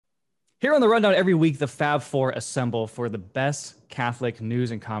Here on the Rundown every week, the Fab Four assemble for the best Catholic news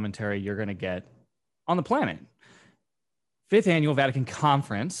and commentary you're going to get on the planet. Fifth Annual Vatican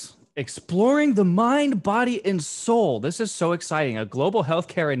Conference, exploring the mind, body, and soul. This is so exciting. A global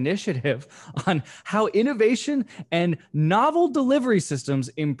healthcare initiative on how innovation and novel delivery systems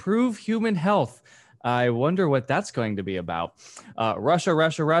improve human health. I wonder what that's going to be about.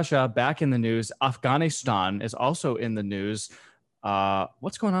 Russia, back in the news. Afghanistan is also in the news.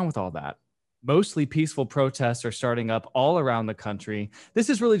 What's going on with all that? Mostly peaceful protests are starting up all around the country. This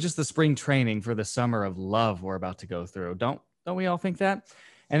is really just the spring training for the summer of love we're about to go through. Don't we all think that?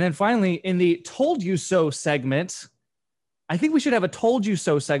 And then finally, in the Told You So segment, I think we should have a Told You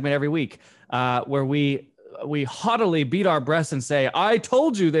So segment every week where we haughtily beat our breasts and say, I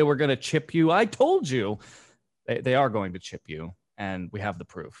told you they were going to chip you. I told you. They are going to chip you. And we have the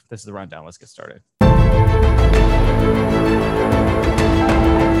proof. This is the Rundown. Let's get started.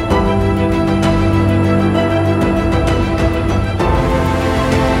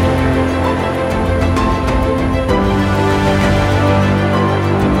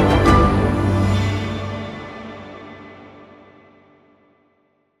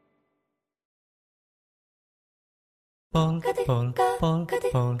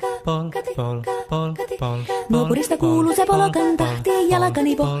 Nuopurista kuuluu se polokan tahti,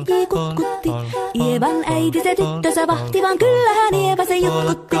 jalkani pohjii kutkutti. Ievan äiti se tyttönsä vahti, vaan kyllähän Ieva se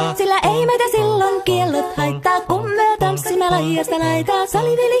jutkutti. Sillä ei meitä silloin kiellot haittaa, kun me tanssimme laidasta laitaa.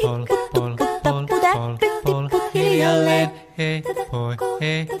 Saliveli hipput, tupput, tapput, äppyt, tipput hiljalleen.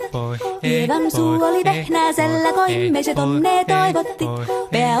 Ievan suu oli vehnäisellä, koimme se tonne toivotti.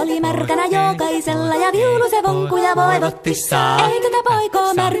 Pää oli märkänä jokaisella ja viulu se vonkuja voivotti. Ei tätä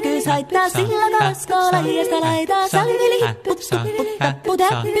poikoo märkyys haittaa, sillä kaskoo laidasta laitaa. Saliveli hipput, tupput, tapput,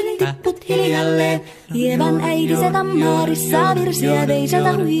 äppyt, tipput hiljalleen. Ievan äiti se tammaarissa virsiä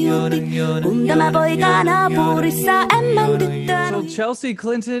veiseltä huijutti, kun tämä poika naapurissa ämmän tyttöön. So Chelsea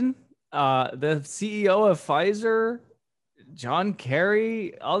Clinton, the CEO of Pfizer, John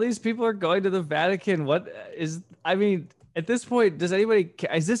Kerry, all these people are going to the Vatican. At this point, does anybody,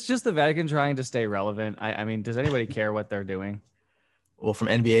 is this just the Vatican trying to stay relevant? I mean, does anybody care what they're doing? Well, from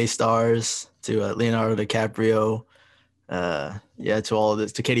NBA stars to Leonardo DiCaprio, to all of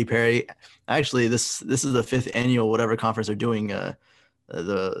this, to Katy Perry. Actually, this is the fifth annual whatever conference they're doing,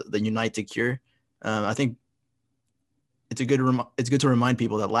 the Unite to Cure. I think it's good to remind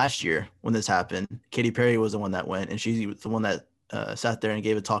people that last year when this happened, Katy Perry was the one that went, and she's the one that sat there and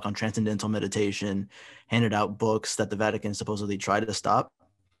gave a talk on transcendental meditation, handed out books that the Vatican supposedly tried to stop.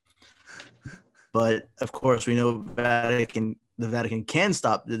 But of course, we know the Vatican can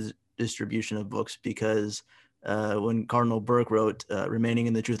stop the distribution of books because when Cardinal Burke wrote "Remaining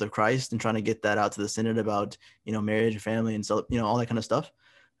in the Truth of Christ" and trying to get that out to the Synod about marriage, family, and all that kind of stuff,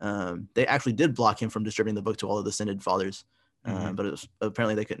 they actually did block him from distributing the book to all of the Synod fathers. But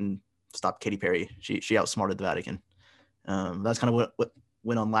apparently they couldn't stop Katy Perry. She outsmarted the Vatican. That's kind of what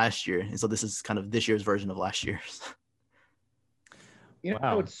went on last year, and so this is kind of this year's version of last year's.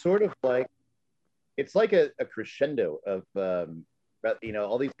 Wow. It's sort of like a crescendo of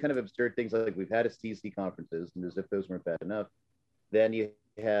all these kind of absurd things. Like we've had CC conferences, and as if those weren't bad enough, then you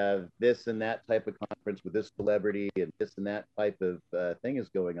have this and that type of conference with this celebrity, and this and that type of thing is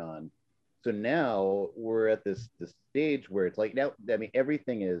going on. So now we're at this stage where it's like, now, I mean,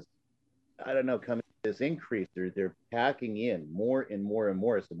 everything is, I don't know, coming to this increase. They're packing in more and more and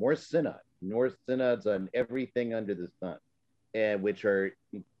more. So more synods on everything under the sun, and which are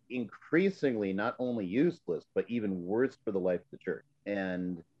increasingly not only useless, but even worse for the life of the church.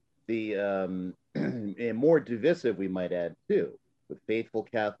 And the and more divisive, we might add too, with faithful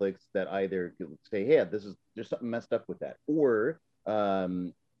Catholics that either say, hey, there's something messed up with that, or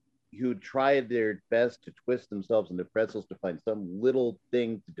who tried their best to twist themselves into pretzels to find some little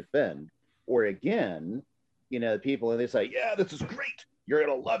thing to defend, or again, people, and they say, yeah, this is great, you're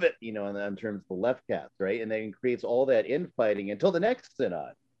gonna love it, in terms of the left cats, right? And then it creates all that infighting until the next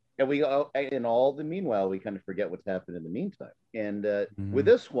synod. And meanwhile, we kind of forget what's happened in the meantime. And with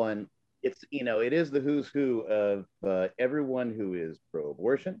this one, it's, it is the who's who of everyone who is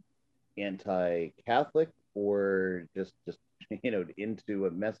pro-abortion, anti-Catholic, or just into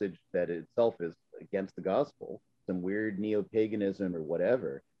a message that itself is against the gospel, some weird neo-paganism or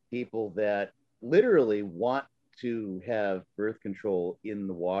whatever. People that literally want to have birth control in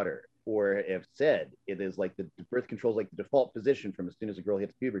the water, or have said it is like the birth control is like the default position from as soon as a girl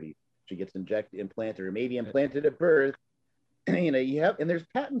hits puberty. She gets implanted, or maybe implanted at birth, you have, and there's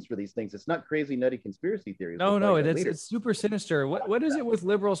patents for these things. It's not crazy, nutty conspiracy theories. No, it's super sinister. What is it with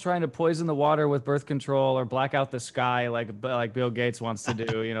liberals trying to poison the water with birth control or black out the sky like Bill Gates wants to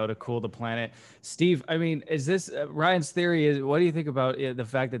do, to cool the planet? Steve, I mean, is this Ryan's theory? What do you think about the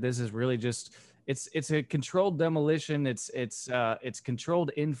fact that this is really just it's a controlled demolition? It's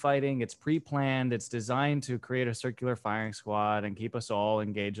controlled infighting. It's pre-planned. It's designed to create a circular firing squad and keep us all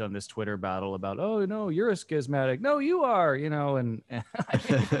engaged on this Twitter battle about, oh no, you're a schismatic. No, you are. And I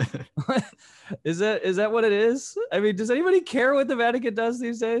mean, is that what it is? I mean, does anybody care what the Vatican does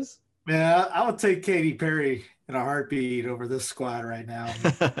these days? Yeah, I would take Katy Perry in a heartbeat over this squad right now.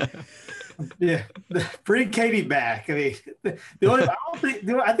 Yeah, bring Katie back. I mean,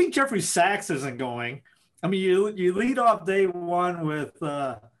 I think Jeffrey Sachs isn't going. I mean, you lead off day one with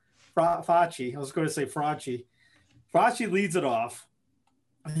Fauci. I was going to say Fauci. Fauci leads it off.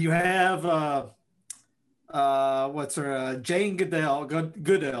 You have Jane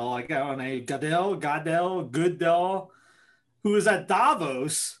Goodall. I got on a Goodall, who is at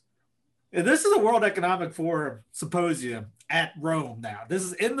Davos. And this is a World Economic Forum symposium at Rome now. This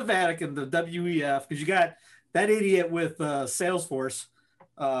is in the Vatican, the WEF, because you got that idiot with Salesforce,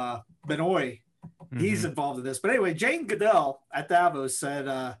 Benoit. Mm-hmm. He's involved in this. But anyway, Jane Goodall at Davos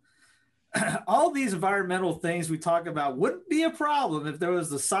said, all these environmental things we talk about wouldn't be a problem if there was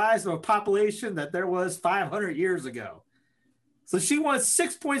the size of a population that there was 500 years ago. So she wants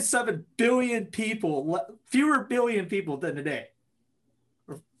 6.7 billion people, fewer billion people than today.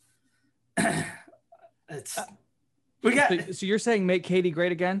 So you're saying make Katie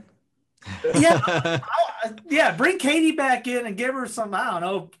great again? Yeah, bring Katie back in and give her some, I don't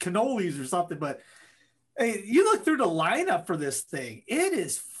know, cannolis or something. But hey, you look through the lineup for this thing, it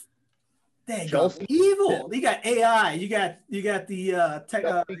is evil. You got AI, you got the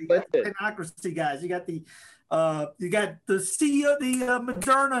technocracy guys, you got the CEO, the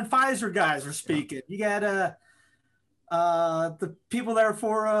Moderna and Pfizer guys are speaking. You got the people there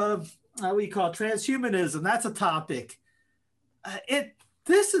for what we call transhumanism. That's a topic.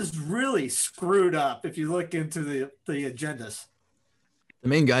 This is really screwed up if you look into the agendas. The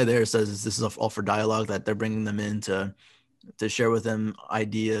main guy there says this is all for dialogue, that they're bringing them in to share with them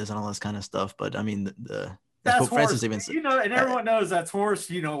ideas and all this kind of stuff. But I mean, that's Pope Francis even, and everyone knows that's horse.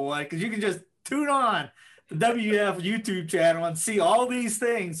 You know what? Because you can just tune on the WF YouTube channel and see all these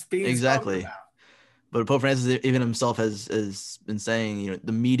things being exactly. About. But Pope Francis even himself has been saying,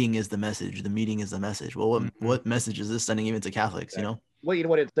 the meeting is the message. The meeting is the message. Well, what message is this sending even to Catholics? Well,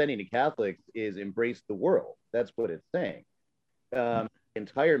 what it's sending to Catholics is embrace the world. That's what it's saying.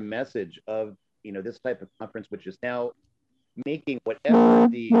 Entire message of this type of conference, which is now making whatever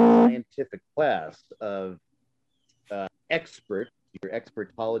the scientific class of expert, your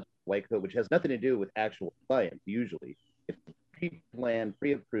expertology white coat, which has nothing to do with actual science. Usually, it's a pre-planned,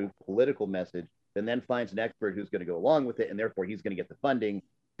 pre-approved political message. And then finds an expert who's going to go along with it, and therefore he's going to get the funding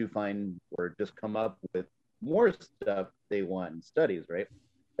to find or just come up with more stuff they want in studies, right?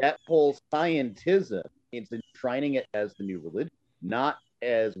 That whole scientism, it's enshrining it as the new religion, not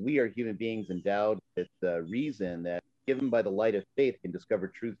as we are human beings endowed with reason that, given by the light of faith, can discover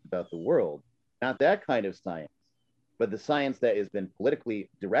truths about the world. Not that kind of science, but the science that has been politically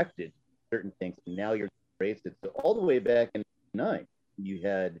directed to certain things, and now you're embraced it. So all the way back in 1999, you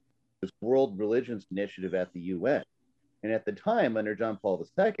had this World Religions Initiative at the UN. And at the time, under John Paul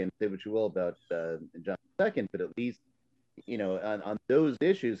II, say what you will about John II, but at least, on those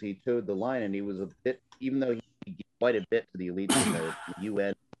issues, he towed the line, and he was a bit, even though he gave quite a bit to the elites in the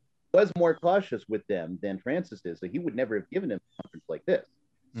UN, was more cautious with them than Francis is. So he would never have given him a conference like this.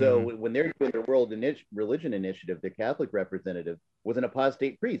 So when they're doing the World Religion Initiative, the Catholic representative was an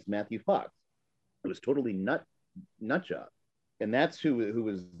apostate priest, Matthew Fox. It was totally nut job. And that's who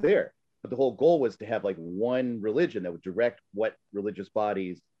was there. But the whole goal was to have like one religion that would direct what religious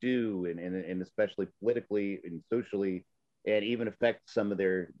bodies do, and especially politically and socially, and even affect some of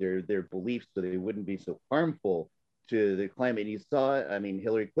their beliefs so they wouldn't be so harmful to the climate. And you saw,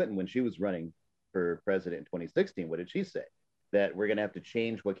 Hillary Clinton, when she was running for president in 2016, what did she say? That we're going to have to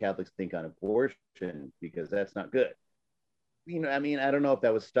change what Catholics think on abortion because that's not good. I don't know if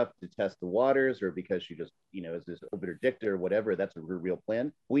that was stuff to test the waters or because she just, is this obiter dicta or whatever. That's a real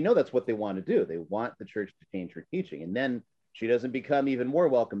plan. We know that's what they want to do. They want the church to change her teaching. And then she doesn't become even more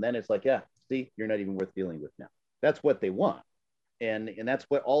welcome. Then it's like, yeah, see, you're not even worth dealing with now. That's what they want. And that's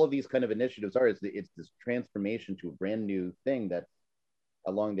what all of these kind of initiatives are, it's this transformation to a brand new thing that's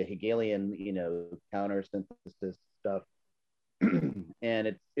along the Hegelian, counter synthesis stuff.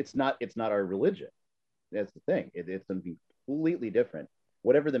 And it's not our religion. That's the thing. It's something completely different.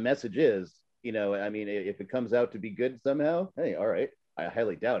 Whatever the message is, You know, I mean, if it comes out to be good somehow, hey, all right. I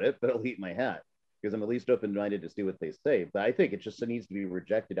highly doubt it, but I'll eat my hat because I'm at least open-minded to see what they say. But I think it just needs to be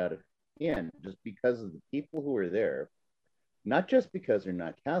rejected out of hand just because of the people who are there, not just because they're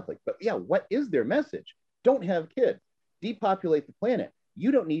not Catholic, but yeah, what is their message? Don't have kids, depopulate the planet.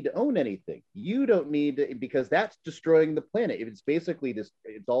 You don't need to own anything. You don't need to, because that's destroying the planet. It's basically this,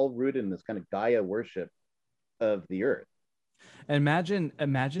 it's all rooted in this kind of Gaia worship of the earth. Imagine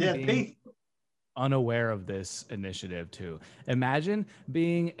Yeah, being unaware of this initiative too. Imagine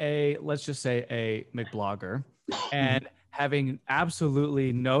being a, let's just say, a McBlogger and having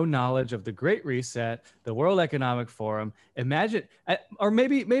absolutely no knowledge of the Great Reset, the World Economic Forum. Imagine, or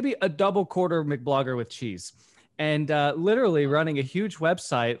maybe a double quarter McBlogger with cheese, and literally running a huge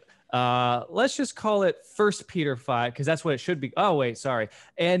website. Let's just call it First Peter 5, because that's what it should be. Oh wait, sorry.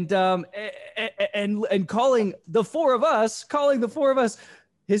 And calling the four of us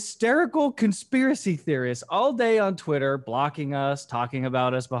hysterical conspiracy theorists all day on Twitter, blocking us, talking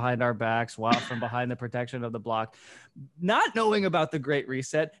about us behind our backs while from behind the protection of the block, not knowing about the Great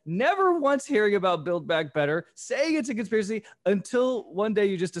Reset, never once hearing about Build Back Better, saying it's a conspiracy until one day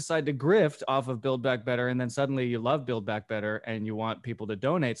you just decide to grift off of Build Back Better, and then suddenly you love Build Back Better and you want people to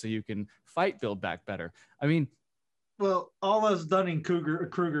donate so you can fight Build Back Better. I mean, well, all those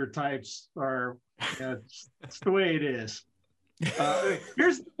Dunning-Kruger types are, it's the way it is.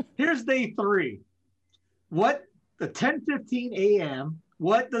 Here's day 3. What, the 10:15 a.m.,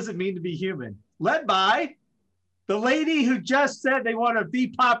 what does it mean to be human? Led by the lady who just said they want to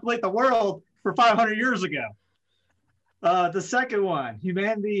depopulate the world for 500 years ago. The second one,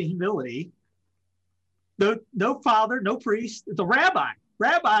 humanity and humility. No father, no priest. It's a rabbi.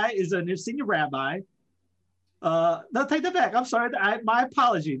 Rabbi is a senior rabbi. No, take that back. I'm sorry. My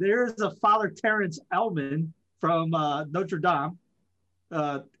apology. There is a Father Terence Elman from Notre Dame.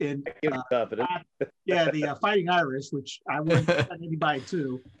 The Fighting Irish, which I wouldn't send anybody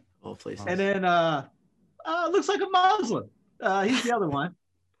to. Oh, please. And then looks like a Muslim. He's the other one.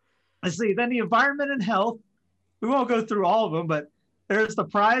 Let's see. Then the environment and health. We won't go through all of them, but there's the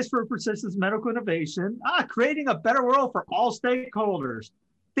prize for persistence medical innovation. Creating a better world for all stakeholders.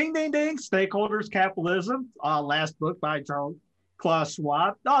 Ding, ding, ding. Stakeholders capitalism. Last book by Charles Klaus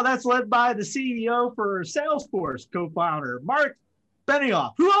Schwab. That's led by the CEO for Salesforce, co-founder Mark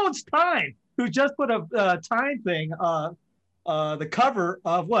Benioff, who owns Time, who just put a Time thing, the cover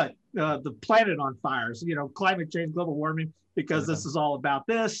of what? The planet on fire. So, climate change, global warming, because this is all about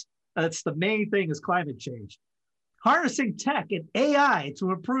this. That's the main thing is climate change. Harnessing tech and AI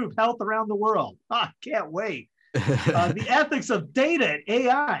to improve health around the world. Can't wait. The ethics of data and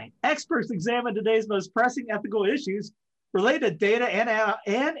AI. Experts examine today's most pressing ethical issues related to data and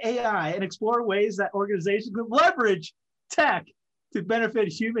AI and explore ways that organizations can leverage tech to benefit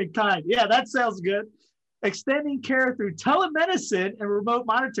humankind. Yeah, that sounds good. Extending care through telemedicine and remote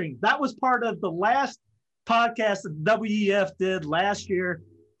monitoring. That was part of the last podcast that WEF did last year,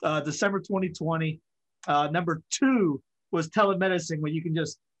 December 2020. Number 2 was telemedicine, where you can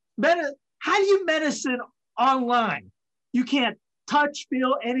just how do you medicine online? You can't touch,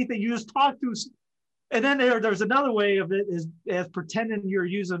 feel anything. You just talk to. And then there's another way of it is as pretending you're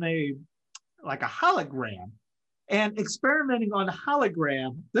using a hologram and experimenting on a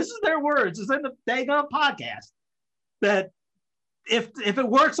hologram. This is their words. It's in the daggone podcast that if it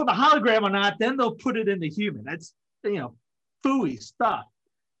works on the hologram or not, then they'll put it in the human. That's phooey stuff.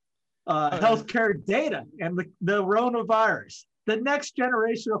 Healthcare data and the coronavirus. The next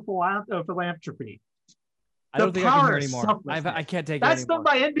generation of philanthropy. I don't think I can hear anymore. I can't take it anymore. That's done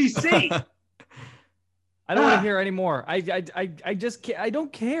by NBC. I don't want to hear anymore. I just can't. I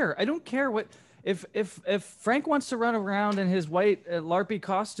don't care. I don't care what if Frank wants to run around in his white LARPy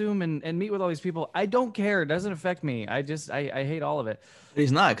costume and meet with all these people. I don't care. It doesn't affect me. I hate all of it. But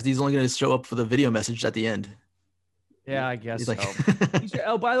he's not, because he's only going to show up for the video message at the end. Yeah, I guess so.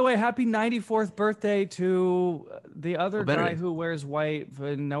 Oh, by the way, happy 94th birthday to the other guy who wears white.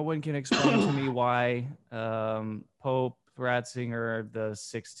 No one can explain to me why. Pope Ratzinger, the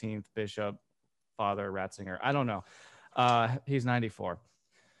 16th Bishop, Father Ratzinger. I don't know. He's 94.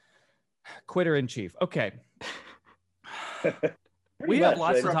 Quitter in chief. Okay. We have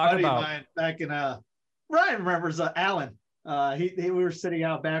lots to talk about. Back in Ryan remembers Alan. We were sitting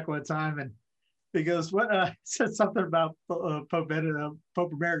out back one time, and he goes, "What?" Said something about Pope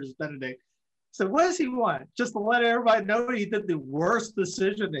Emeritus Benedict. So what does he want? Just to let everybody know he did the worst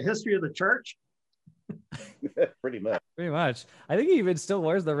decision in the history of the church? Pretty much. I think he even still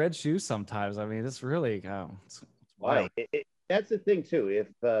wears the red shoes sometimes. I mean, it's really it's wild. That's the thing too. If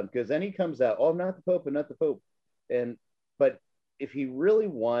because then he comes out, "Oh, I'm not the Pope, I'm not the Pope," but if he really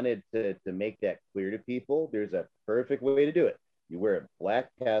wanted to make that clear to people, there's a perfect way to do it. You wear a black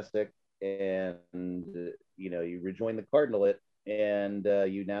cassock, and you rejoin the cardinalate, and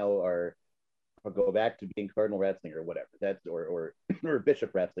you now are go back to being Cardinal Ratzinger or whatever. That's or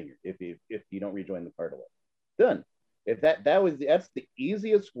Bishop Ratzinger if you don't rejoin the cardinalate. Done. If that's the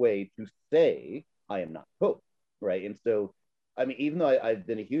easiest way to say I am not Pope, right? And so, I mean, even though I've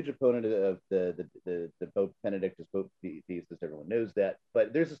been a huge opponent of the Pope Benedictus Pope thesis, everyone knows that,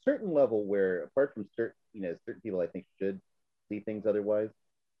 but there's a certain level where, apart from certain people, I think should see things otherwise.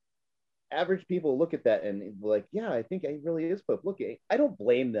 Average people look at that and be like, yeah, I think it really is Pope. Look, I don't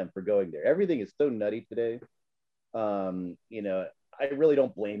blame them for going there. Everything is so nutty today. I really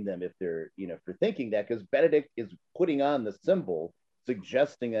don't blame them if they're, for thinking that, because Benedict is putting on the symbol,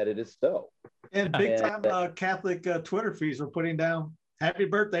 suggesting that it is so. And big time Catholic Twitter feeds were putting down, "Happy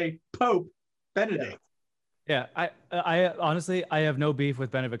birthday, Pope Benedict." Yeah, I honestly, I have no beef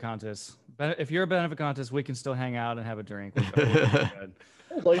with Benevacantis. If you're a Benevacantis, we can still hang out and have a drink.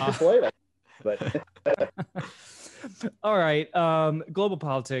 As long as you play that. But all right, global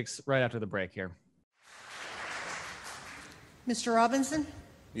politics right after the break here. Mr. Robinson?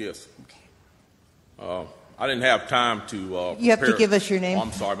 Yes. I didn't have time to you have to give us your name.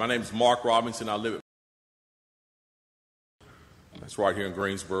 I'm sorry. My name is Mark Robinson. I live that's right here in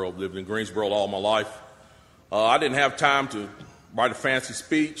Greensboro. I've lived in Greensboro all my life. I didn't have time to write a fancy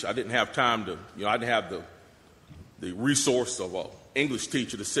speech. I didn't have time to, I didn't have the resource of an English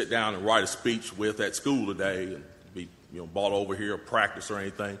teacher to sit down and write a speech with at school today and be, brought over here or practice or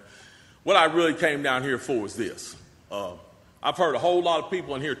anything. What I really came down here for is this. I've heard a whole lot of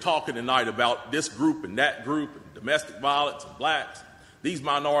people in here talking tonight about this group and that group and domestic violence and blacks, these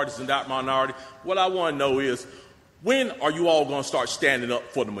minorities and that minority. What I want to know is, when are you all going to start standing up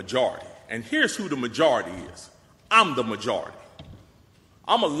for the majority? And here's who the majority is. I'm the majority.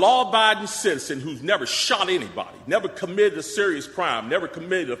 I'm a law-abiding citizen who's never shot anybody, never committed a serious crime, never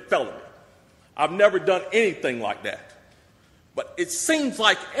committed a felony. I've never done anything like that. But it seems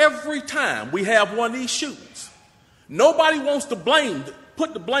like every time we have one of these shootings, nobody wants to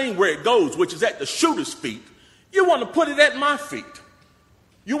put the blame where it goes, which is at the shooter's feet. You want to put it at my feet.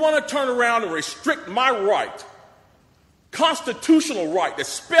 You want to turn around and restrict my right, constitutional right that's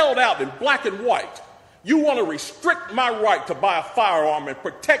spelled out in black and white. You want to restrict my right to buy a firearm and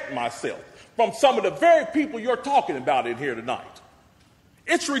protect myself from some of the very people you're talking about in here tonight.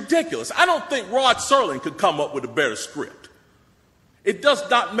 It's ridiculous. I don't think Rod Serling could come up with a better script. It does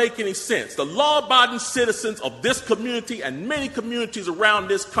not make any sense. The law-abiding citizens of this community and many communities around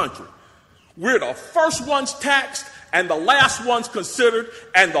this country, we're the first ones taxed and the last ones considered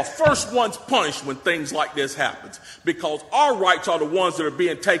and the first ones punished when things like this happens, because our rights are the ones that are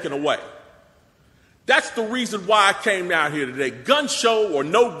being taken away. That's the reason why I came down here today. Gun show or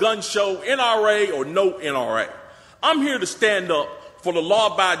no gun show, NRA or no NRA. I'm here to stand up for the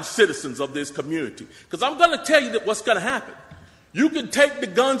law-abiding citizens of this community, because I'm going to tell you that what's going to happen. You can take the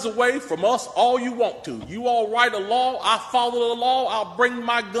guns away from us all you want to. You all write a law, I follow the law, I'll bring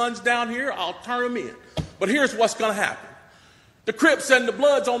my guns down here, I'll turn them in. But here's what's going to happen. The Crips and the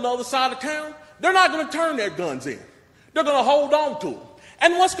Bloods on the other side of town, they're not going to turn their guns in. They're going to hold on to them.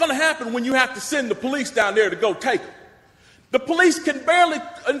 And what's going to happen when you have to send the police down there to go take them? The police can barely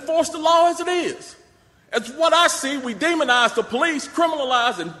enforce the law as it is. As what I see, we demonize the police,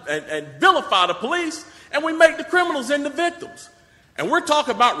 criminalize and vilify the police, and we make the criminals into victims. And we're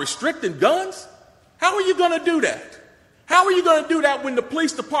talking about restricting guns? How are you going to do that? How are you going to do that when the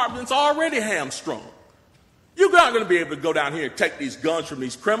police department's already hamstrung? You're not going to be able to go down here and take these guns from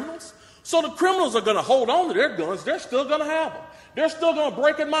these criminals. So the criminals are going to hold on to their guns. They're still going to have them. They're still going to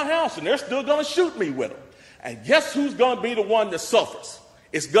break in my house, and they're still going to shoot me with them. And guess who's going to be the one that suffers?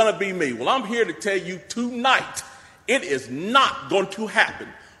 It's going to be me. Well, I'm here to tell you tonight, it is not going to happen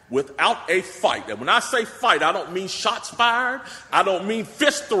without a fight. And when I say fight, I don't mean shots fired. I don't mean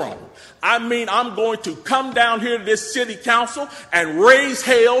fist thrown. I mean I'm going to come down here to this city council and raise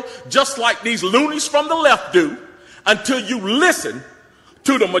hell just like these loonies from the left do until you listen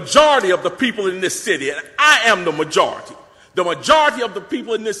to the majority of the people in this city. And I am the majority. The majority of the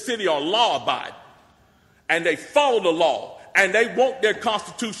people in this city are law-abiding, and they follow the law, and they want their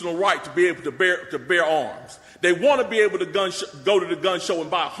constitutional right to be able to bear arms. They want to be able to go to the gun show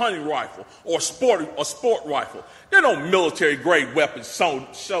and buy a hunting rifle or sport rifle. There are no military-grade weapons sold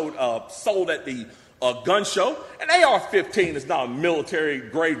at the gun show. An AR-15 is not a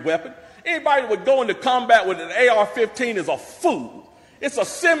military-grade weapon. Anybody that would go into combat with an AR-15 is a fool. It's a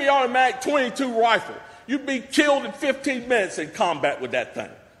semi-automatic .22 rifle. You'd be killed in 15 minutes in combat with that thing.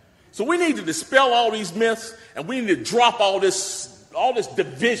 So we need to dispel all these myths, and we need to drop all this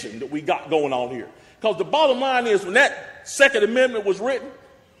division that we got going on here. Because the bottom line is, when that Second Amendment was written,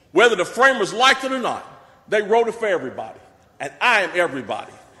 whether the framers liked it or not, they wrote it for everybody. And I am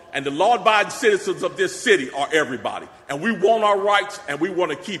everybody. And the law-abiding citizens of this city are everybody. And we want our rights, and we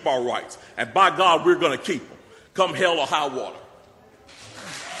want to keep our rights. And by God, we're going to keep them, come hell or high water.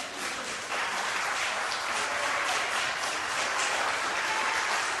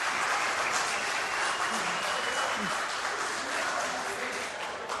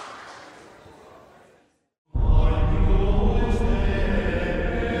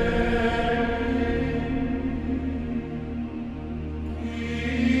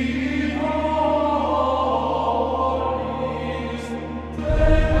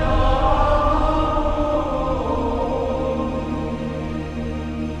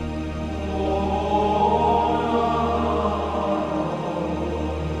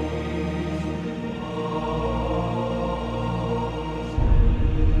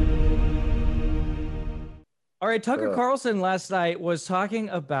 All right, Tucker Carlson last night was talking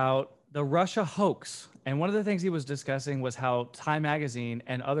about the Russia hoax. And one of the things he was discussing was how Time Magazine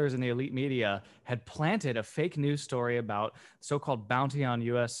and others in the elite media had planted a fake news story about so-called bounty on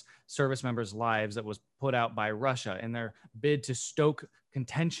U.S. service members' lives that was put out by Russia in their bid to stoke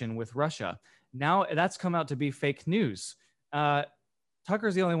contention with Russia. Now that's come out to be fake news.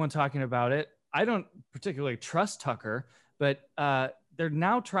 Tucker's the only one talking about it. I don't particularly trust Tucker, but they're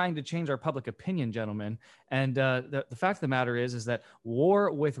now trying to change our public opinion, gentlemen. And the fact of the matter is that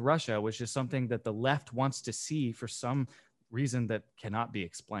war with Russia, which is something that the left wants to see for some reason that cannot be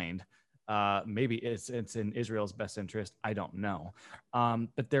explained. Maybe it's in Israel's best interest. I don't know.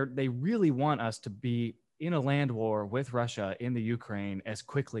 But they really want us to be in a land war with Russia in the Ukraine as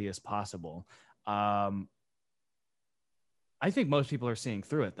quickly as possible. I think most people are seeing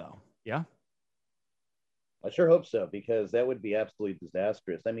through it, though. Yeah. I sure hope so, because that would be absolutely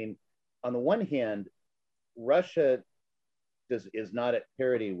disastrous. I mean, on the one hand, Russia is not at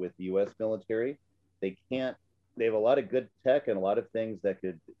parity with the U.S. military. They have a lot of good tech and a lot of things that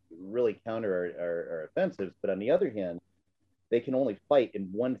could really counter our offensives. But on the other hand, they can only fight in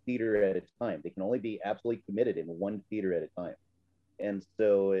one theater at a time. They can only be absolutely committed in one theater at a time. And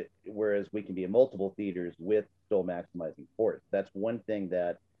so, whereas we can be in multiple theaters with still maximizing force, that's one thing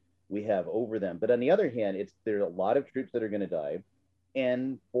that we have over them. But on the other hand, there's a lot of troops that are going to die.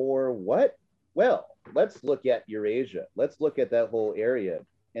 And for what? Well, let's look at Eurasia. Let's look at that whole area.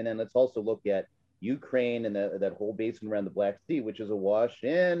 And then let's also look at Ukraine and that whole basin around the Black Sea, which is awash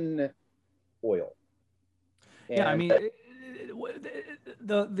in oil. And yeah, I mean,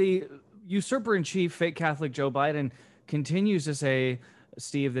 the usurper in chief, fake Catholic Joe Biden, continues to say,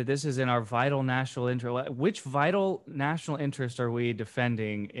 Steve, that this is in our vital national interest. Which vital national interest are we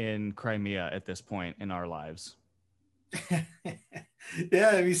defending in Crimea at this point in our lives?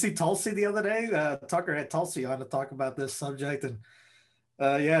 Yeah, you see Tulsi the other day? Tucker had Tulsi on to talk about this subject. And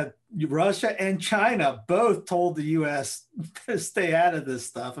yeah, Russia and China both told the U.S. to stay out of this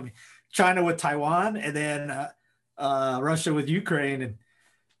stuff. I mean, China with Taiwan and then Russia with Ukraine. And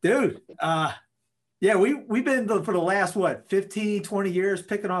dude, yeah, we've been for the last, 15, 20 years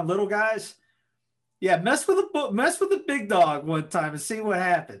picking on little guys. Yeah, mess with the big dog one time and see what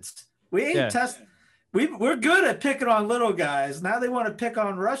happens. We ain't testing. We're good at picking on little guys. Now they want to pick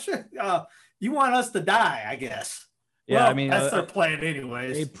on Russia. You want us to die, I guess. Yeah, well, I mean, that's their plan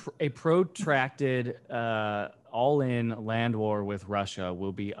anyways. A protracted all-in land war with Russia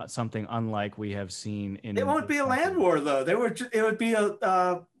will be something unlike we have seen in. It won't be a land war though. It would be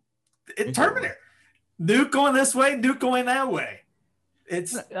a Terminator. Nuke going this way, nuke going that way.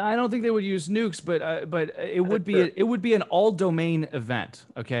 I don't think they would use nukes, but it would be an all-domain event.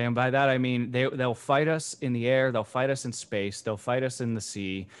 Okay, and by that I mean they'll fight us in the air, they'll fight us in space, they'll fight us in the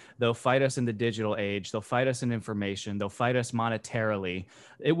sea, they'll fight us in the digital age, they'll fight us in information, they'll fight us monetarily.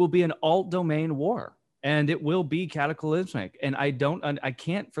 It will be an all-domain war, and it will be cataclysmic. And I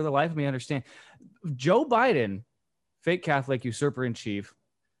can't for the life of me understand. Joe Biden, fake Catholic usurper in chief.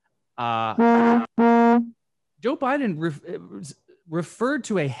 Joe Biden referred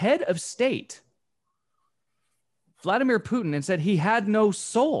to a head of state, Vladimir Putin, and said he had no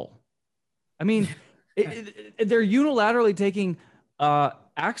soul. I mean, they're unilaterally taking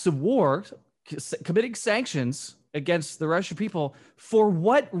acts of war, committing sanctions against the Russian people. For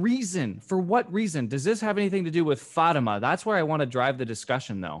what reason? For what reason? Does this have anything to do with Fatima? That's where I want to drive the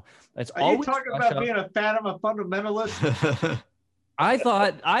discussion, though. Are you talking about being a Fatima fundamentalist? I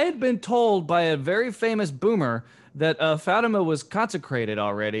thought I had been told by a very famous boomer that Fatima was consecrated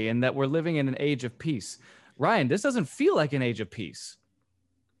already and that we're living in an age of peace. Ryan, this doesn't feel like an age of peace.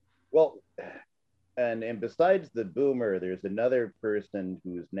 Well, and besides the boomer, there's another person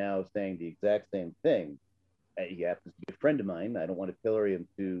who's now saying the exact same thing. He happens to be a friend of mine. I don't want to pillory him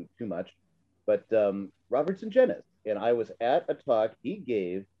too much, but Robertson Jenis. And I was at a talk he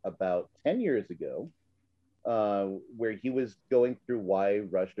gave about 10 years ago, where he was going through why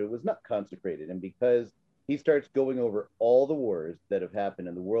Russia was not consecrated. And because he starts going over all the wars that have happened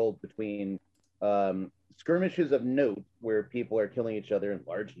in the world between skirmishes of note where people are killing each other in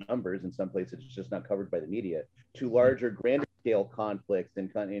large numbers, in some places it's just not covered by the media, to larger, grander scale conflicts and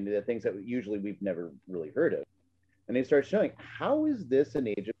the things that usually we've never really heard of. And they start showing, how is this an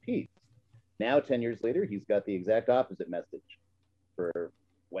age of peace? Now, 10 years later, he's got the exact opposite message for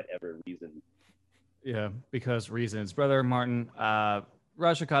whatever reason. Yeah, because reasons. Brother Martin,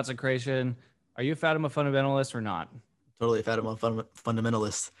 Russia consecration, are you a Fatima fundamentalist or not? Totally a Fatima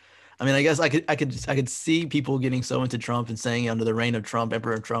fundamentalist. I mean, I guess I could see people getting so into Trump and saying under the reign of Trump,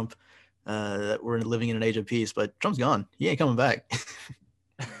 Emperor Trump, that we're living in an age of peace, but Trump's gone. He ain't coming back.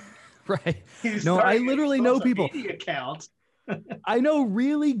 Right. No, I literally know people. Account. I know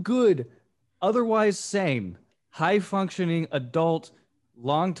really good, otherwise sane, high functioning adult,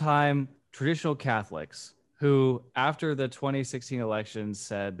 longtime traditional Catholics who, after the 2016 election,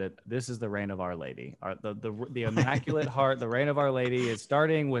 said that this is the reign of Our Lady. The Immaculate Heart, the reign of Our Lady is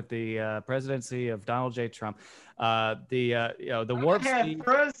starting with the presidency of Donald J. Trump. The warp speed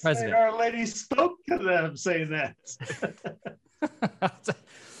president. Our Lady spoke to them saying that.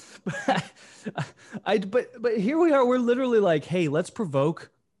 But here we are. We're literally like, hey, let's provoke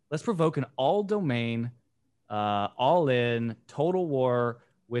an all domain, all in total war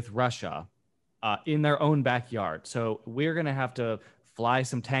with Russia. In their own backyard. So we're going to have to fly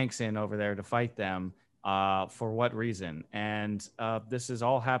some tanks in over there to fight them. For what reason? And this is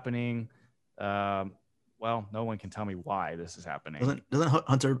all happening. Well, no one can tell me why this is happening. Doesn't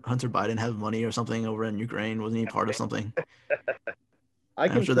Hunter Biden have money or something over in Ukraine? Wasn't he part of something?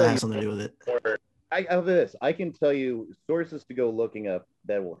 I'm sure that has something to do with it. I can tell you sources to go looking up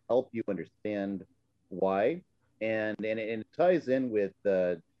that will help you understand why. And it ties in with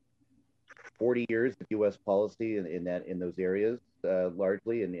 40 years of U.S. policy in those areas,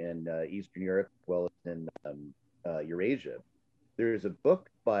 largely in Eastern Europe as well as in Eurasia. There's a book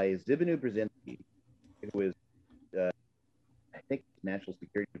by Zbigniew Brzezinski, who is, I think, National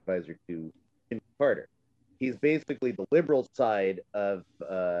Security Advisor to Jimmy Carter. He's basically the liberal side of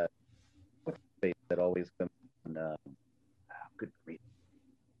what's the face that always comes on. Good grief!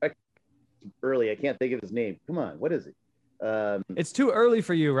 Early, I can't think of his name. Come on, what is it? It's too early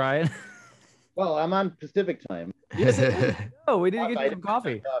for you, Ryan. Well, I'm on Pacific time. Oh, we didn't get some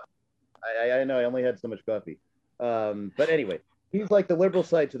coffee. I know, I only had so much coffee. But anyway, he's like the liberal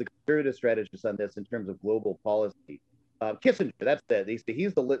side to the conservative strategist on this in terms of global policy. Kissinger, that's that.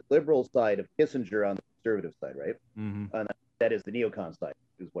 He's the liberal side of Kissinger on the conservative side, right? Mm-hmm. That is the neocon side,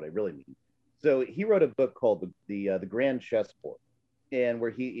 is what I really mean. So he wrote a book called the Grand Chessboard, and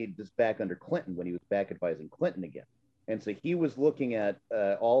where he was back under Clinton when he was back advising Clinton again. And so he was looking at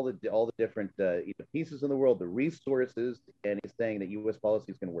all the different pieces in the world, the resources, and he's saying that U.S.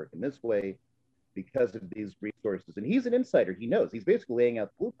 policy is going to work in this way because of these resources. And he's an insider. He knows. He's basically laying out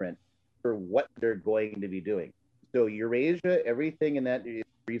the blueprint for what they're going to be doing. So Eurasia, everything in that is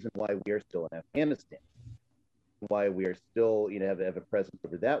the reason why we are still in Afghanistan, why we are still have a presence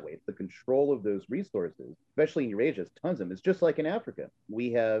over that way. It's the control of those resources, especially in Eurasia. It's tons of them. It's just like in Africa.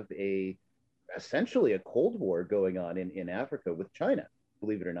 We have essentially a Cold War going on in Africa with China,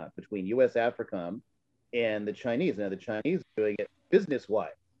 believe it or not, between U.S. AFRICOM and the Chinese. Now, the Chinese are doing it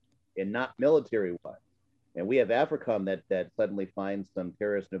business-wise and not military-wise. And we have AFRICOM that suddenly finds some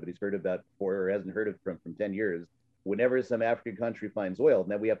terrorist nobody's heard about before or hasn't heard of from 10 years. Whenever some African country finds oil,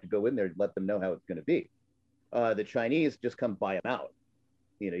 then we have to go in there and let them know how it's going to be. The Chinese just come buy them out.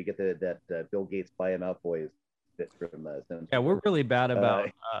 You get that Bill Gates buy them out boys from yeah, we're really bad about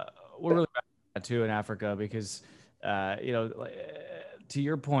too in Africa because to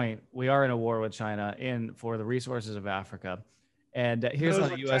your point, we are in a war with China for the resources of Africa, and here's how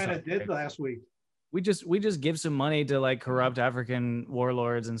the U.S. China did last week. We just give some money to like corrupt African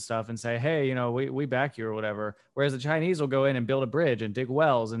warlords and stuff and say, hey, we back you or whatever. Whereas the Chinese will go in and build a bridge and dig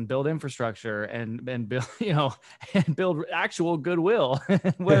wells and build infrastructure and build and build actual goodwill.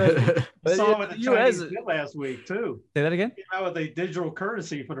 Whereas saw what the US did last week too. Say that again. Came out with a digital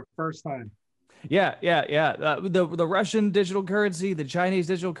currency for the first time. Yeah. The Russian digital currency, the Chinese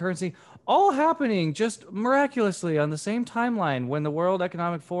digital currency, all happening just miraculously on the same timeline when the World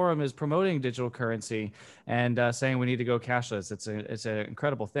Economic Forum is promoting digital currency and saying we need to go cashless. It's an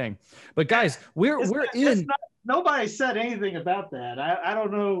incredible thing. But guys, we're in. Nobody said anything about that. I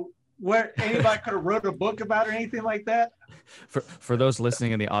don't know where anybody could have wrote a book about or anything like that. For those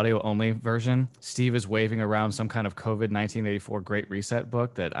listening in the audio only version, Steve is waving around some kind of COVID 1984 Great Reset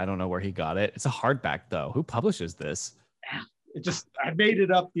book that I don't know where he got it. It's a hardback though. Who publishes this? I made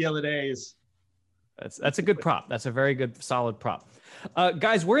it up the other days. That's a good prop. That's a very good, solid prop.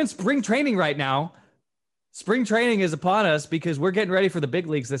 Guys, we're in spring training right now. Spring training is upon us because we're getting ready for the big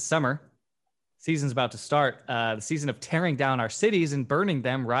leagues this summer. Season's about to start. The season of tearing down our cities and burning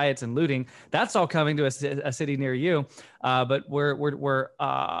them, riots and looting. That's all coming to a city near you. But we're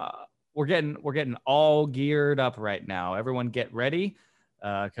getting all geared up right now. Everyone get ready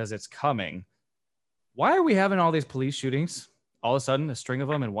because it's coming. Why are we having all these police shootings? All of a sudden, a string of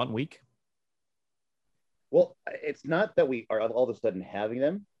them in 1 week? Well, it's not that we are all of a sudden having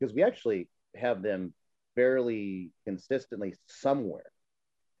them, because we actually have them fairly consistently somewhere.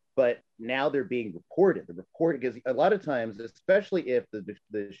 But now they're being reported. They're reported because a lot of times, especially if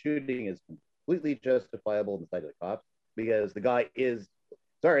the shooting is completely justifiable in the sight of the cops, because the guy is,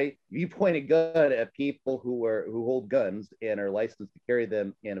 sorry, you point a gun at people who hold guns and are licensed to carry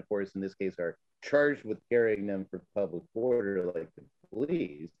them, and of course, in this case, are charged with carrying them for public order, like the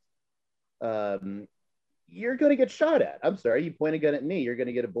police. You're going to get shot at. I'm sorry, you point a gun at me, you're going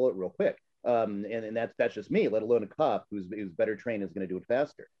to get a bullet real quick. And that's just me, let alone a cop who's better trained is going to do it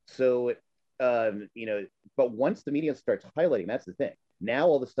faster. So, but once the media starts highlighting, that's the thing. Now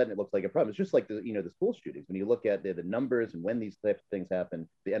all of a sudden it looks like a problem. It's just like the school shootings. When you look at the numbers and when these types of things happen,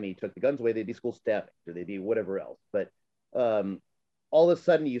 you took the guns away, they'd be school stabbings or they'd be whatever else. But all of a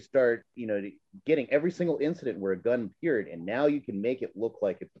sudden you start, getting every single incident where a gun appeared, and now you can make it look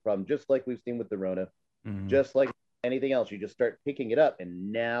like it's a problem, just like we've seen with the Rona, just like anything else. You just start picking it up,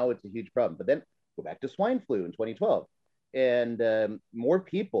 and now it's a huge problem. But then go back to swine flu in 2012, and more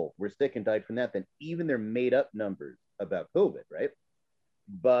people were sick and died from that than even their made-up numbers about COVID, right?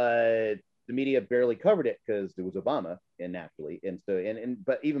 But the media barely covered it because it was Obama, and naturally, and so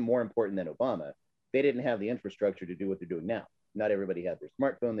but even more important than Obama, they didn't have the infrastructure to do what they're doing now. Not everybody had their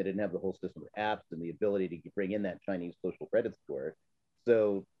smartphone. They didn't have the whole system of apps and the ability to bring in that Chinese social credit score.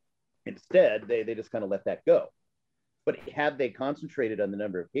 So instead, they just kind of let that go. But had they concentrated on the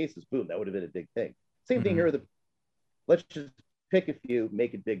number of cases, boom, that would have been a big thing. Same thing here with let's just pick a few,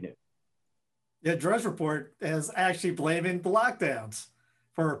 make it big news. Yeah, Drudge Report is actually blaming the lockdowns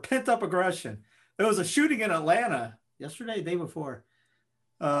for pent-up aggression. There was a shooting in Atlanta yesterday, day before.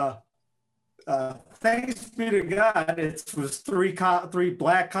 Thanks be to God, it was three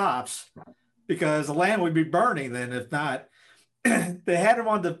black cops, because the land would be burning then if not. They had him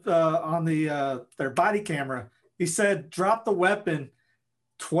on their body camera. He said, drop the weapon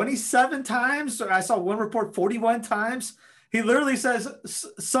 27 times. I saw one report 41 times. He literally says,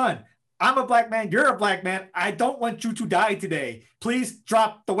 son, I'm a black man. You're a black man. I don't want you to die today. Please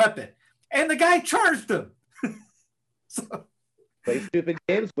drop the weapon. And the guy charged him. So, play stupid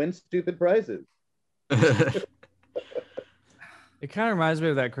games, win stupid prizes. It kind of reminds me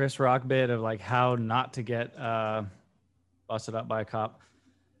of that Chris Rock bit of like how not to get busted up by a cop.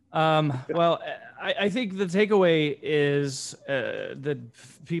 Well, I think the takeaway is that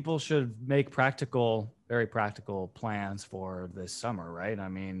people should make very practical plans for this summer, right? I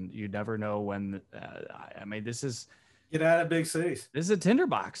mean, you never know when. This is get out of big cities. This is a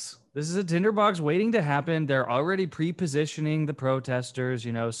tinderbox. This is a tinderbox waiting to happen. They're already pre-positioning the protesters.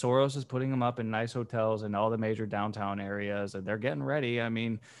 Soros is putting them up in nice hotels in all the major downtown areas, and they're getting ready. I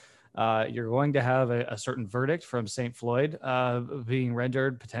mean, you're going to have a certain verdict from St. Floyd being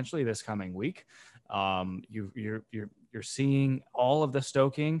rendered potentially this coming week. You're seeing all of the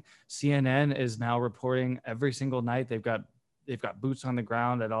stoking. CNN is now reporting every single night. They've got boots on the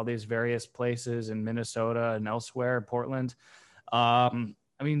ground at all these various places in Minnesota and elsewhere, Portland.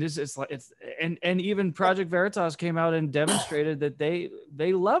 This is like and even Project Veritas came out and demonstrated that they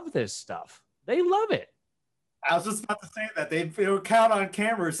love this stuff. They love it. I was just about to say that they would count on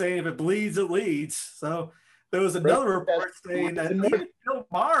camera saying if it bleeds, it leads. So there was another report saying that even Bill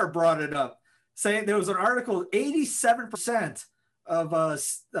Maher brought it up, saying there was an article, 87%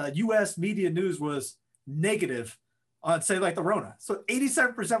 of U.S. media news was negative on, say, like the Rona. So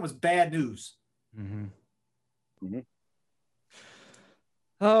 87% was bad news.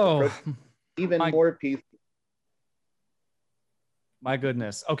 Oh, even more peace. My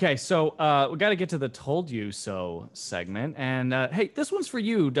goodness. Okay, so we got to get to the "Told You So" segment, and hey, this one's for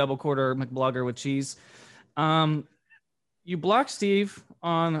you, Double Quarter McBlogger with cheese. You blocked Steve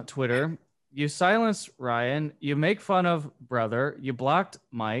on Twitter. You silenced Ryan. You make fun of Brother. You blocked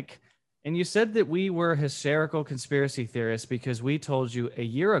Mike, and you said that we were hysterical conspiracy theorists because we told you a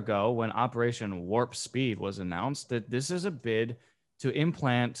year ago when Operation Warp Speed was announced that this is a bid to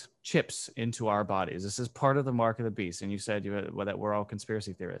implant chips into our bodies. This is part of the mark of the beast. And you said that we're all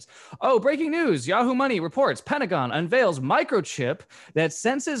conspiracy theorists. Oh, breaking news. Yahoo Money reports Pentagon unveils microchip that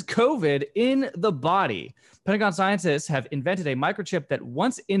senses COVID in the body. Pentagon scientists have invented a microchip that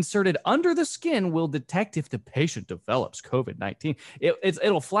once inserted under the skin will detect if the patient develops COVID-19.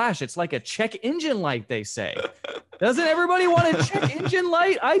 It'll flash. It's like a check engine light, they say. Doesn't everybody want a check engine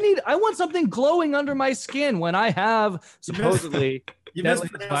light? I want something glowing under my skin when I have supposedly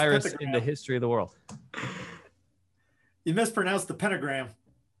deadliest virus in the history of the world. You mispronounced the pentagram.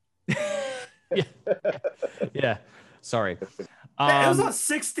 Yeah. Sorry. It was on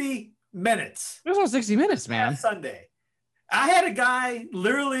 60 Minutes. It was on 60 Minutes, man. Sunday. I had a guy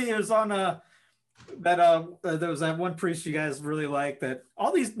literally, it was on there was that one priest you guys really like that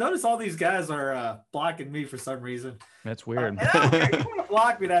all these guys are blocking me for some reason. That's weird. And I don't care. You want to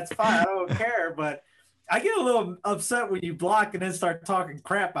block me, that's fine. I don't care, but I get a little upset when you block and then start talking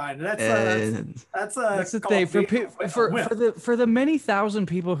crap behind it. That's the thing for the many thousand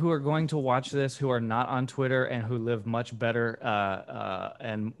people who are going to watch this who are not on Twitter and who live much better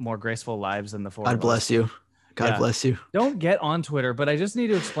and more graceful lives than the four. God bless you. God bless you. Don't get on Twitter, but I just need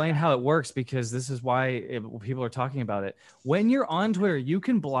to explain how it works because this is why people are talking about it. When you're on Twitter, you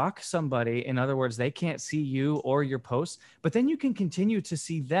can block somebody. In other words, they can't see you or your posts, but then you can continue to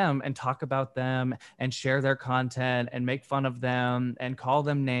see them and talk about them and share their content and make fun of them and call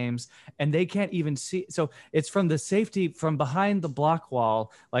them names. And they can't even see. So it's from the safety from behind the block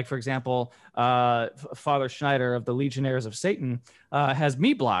wall. Like, for example, Father Schneider of the Legionnaires of Satan has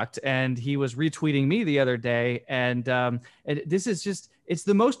me blocked, and he was retweeting me the other day. And this is just, it's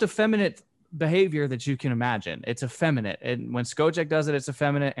the most effeminate behavior that you can imagine. It's effeminate. And when Skojek does it, it's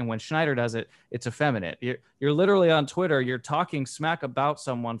effeminate. And when Schneider does it, it's effeminate. You're literally on Twitter, you're talking smack about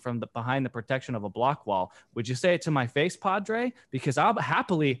someone from behind the protection of a block wall. Would you say it to my face, Padre? Because I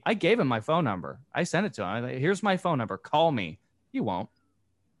gave him my phone number. I sent it to him. Here's my phone number. Call me. You won't.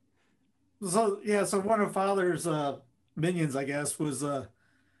 So one of Father's minions, I guess, was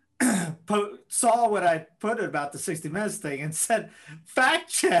saw what I put about the 60 Minutes thing and said, fact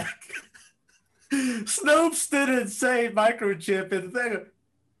check. Snopes didn't say microchip in the thing.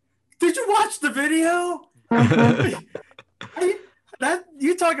 Did you watch the video? That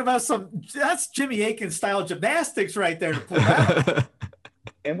you talk about that's Jimmy Akin style gymnastics right there to pull out.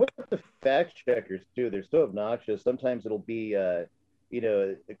 And with the fact checkers too, they're so obnoxious. Sometimes it'll be a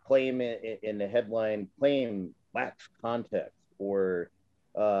claim in the headline, claim lacks context, or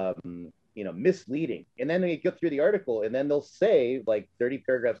misleading. And then they get through the article and then they'll say, like 30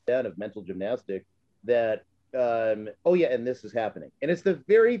 paragraphs down of mental gymnastics, that and this is happening. And it's the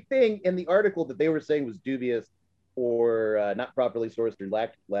very thing in the article that they were saying was dubious or not properly sourced or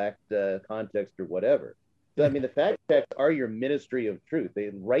lacked context or whatever. So I mean, the fact checks are your ministry of truth.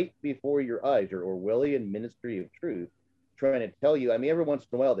 They right before your eyes, your Orwellian ministry of truth, trying to tell you. I mean, every once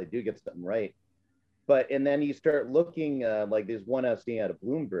in a while they do get something right. And then you start looking, like there's one I've seen out of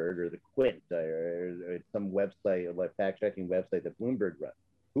Bloomberg or the Quint or some website, like fact-checking website that Bloomberg runs.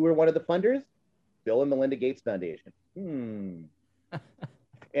 Who are one of the funders? Bill and Melinda Gates Foundation. And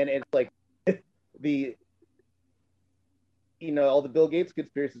it's like all the Bill Gates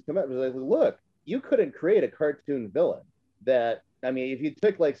conspiracies come out. It was like, look, you couldn't create a cartoon villain that, I mean, if you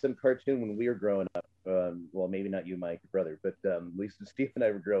took like some cartoon when we were growing up, well, maybe not you, Mike, your brother, but at least Steve and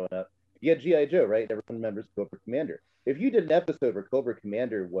I were growing up. You had G.I. Joe, right? Everyone remembers Cobra Commander. If you did an episode where Cobra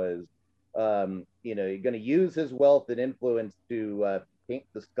Commander was, going to use his wealth and influence to paint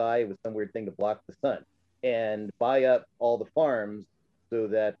the sky with some weird thing to block the sun and buy up all the farms so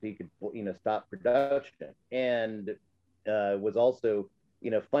that he could, stop production, and was also,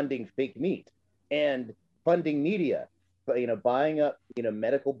 funding fake meat and funding media, buying up,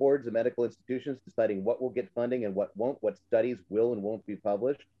 medical boards and medical institutions, deciding what will get funding and what won't, what studies will and won't be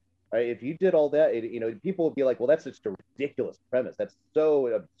published. Right, if you did all that, people would be like, well, that's just a ridiculous premise. That's so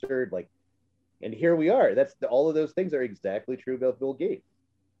absurd. Like, and here we are. All of those things are exactly true about Bill Gates.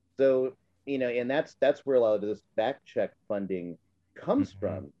 So, and that's where a lot of this fact check funding comes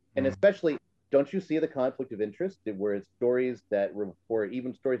from. And especially, don't you see the conflict of interest where it's stories that report,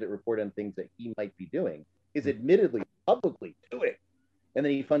 even stories that report on things that he might be doing, is admittedly publicly doing. And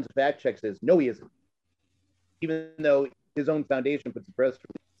then he funds a fact check, says, no, he isn't. Even though his own foundation puts a press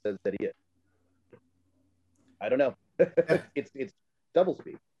release says that he is. I don't know. It's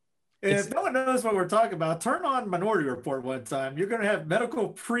doublespeak. If no one knows what we're talking about, turn on Minority Report one time. You're going to have medical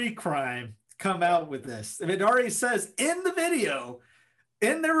pre-crime come out with this. If it already says in the video,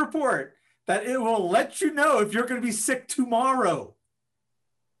 in the report, that it will let you know if you're going to be sick tomorrow.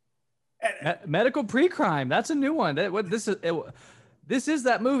 Medical pre-crime. That's a new one. This is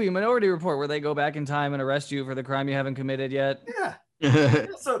that movie Minority Report where they go back in time and arrest you for the crime you haven't committed yet. Yeah.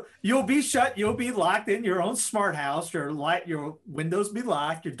 So you'll be locked in your own smart house. Your windows be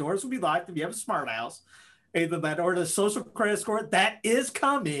locked, your doors will be locked if you have a smart house. Either that or the social credit score that is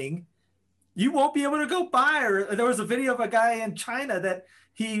coming. You won't be able to go buy. Or there was a video of a guy in China that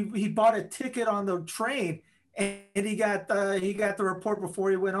he bought a ticket on the train and he got the report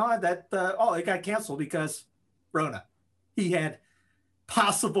before he went on that it got canceled because Rona. He had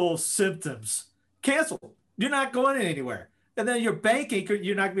possible symptoms. Canceled. You're not going anywhere. And then your banking,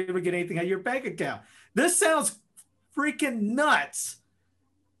 you're not going to be able to get anything out of your bank account. This sounds freaking nuts.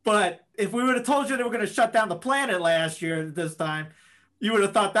 But if we would have told you they were going to shut down the planet last year at this time, you would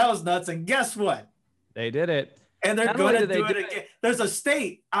have thought that was nuts. And guess what? They did it. And they're going to do it again. There's a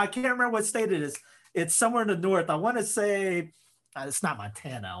state. I can't remember what state it is. It's somewhere in the north. I want to say it's not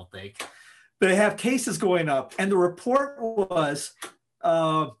Montana, I don't think. They have cases going up. And the report was,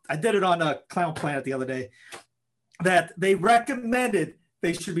 I did it on a Clown Planet the other day, that they recommended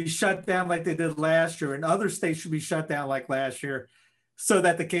they should be shut down like they did last year, and other states should be shut down like last year so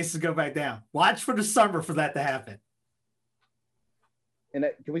that the cases go back down. Watch for the summer for that to happen. And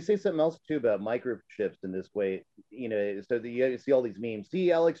can we say something else too about microchips in this way? So you see all these memes.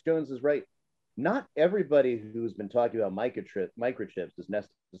 See, Alex Jones is right. Not everybody who's been talking about microchips has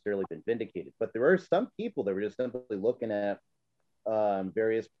necessarily been vindicated, but there are some people that were just simply looking at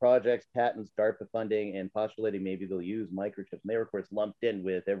various projects, patents, DARPA funding, and postulating maybe they'll use microchips. And they were, of course, lumped in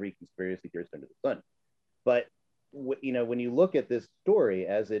with every conspiracy theorist under the sun. But when you look at this story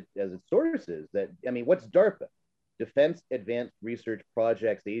as its sources, what's DARPA? Defense Advanced Research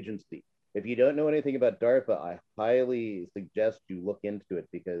Projects Agency. If you don't know anything about DARPA, I highly suggest you look into it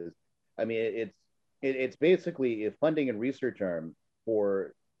because, it's basically a funding and research arm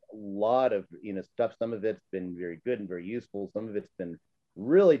for a lot of stuff. Some of it's been very good and very useful. Some of it's been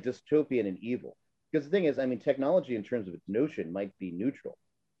really dystopian and evil. Because the thing is, technology in terms of its notion might be neutral,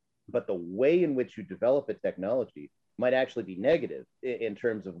 but the way in which you develop a technology might actually be negative in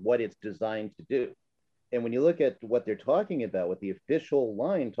terms of what it's designed to do. And when you look at what they're talking about, what the official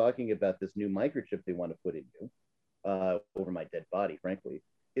line talking about this new microchip they want to put in you, over my dead body, frankly,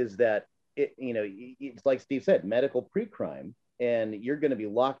 is that it's like Steve said, medical pre-crime, and you're going to be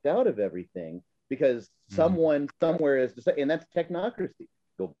locked out of everything because someone somewhere is decided, and that's technocracy.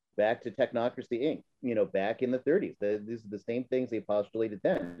 Go back to Technocracy Inc. Back in the 30s, these are the same things they postulated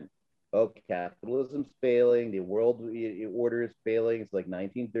then. Oh, capitalism's failing, the world order is failing. It's like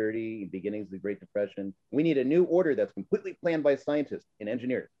 1930, beginnings of the Great Depression. We need a new order that's completely planned by scientists and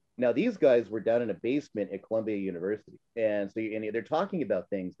engineers. Now, these guys were down in a basement at Columbia University. And so they're talking about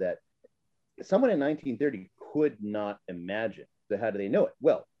things that someone in 1930 could not imagine. So how do they know it?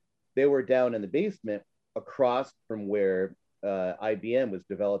 Well, they were down in the basement across from where IBM was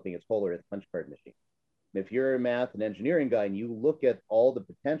developing its Polaris punch card machine. If you're a math and engineering guy and you look at all the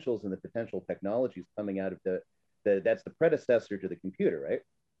potentials and the potential technologies coming out of that's the predecessor to the computer, right?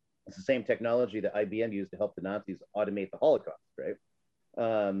 It's the same technology that IBM used to help the Nazis automate the Holocaust, right?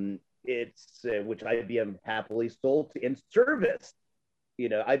 Which IBM happily sold in service.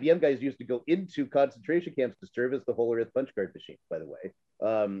 IBM guys used to go into concentration camps to service the Whole Earth punch card machine, by the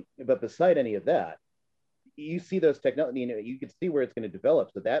way. But beside any of that, you see those technology, you can see where it's going to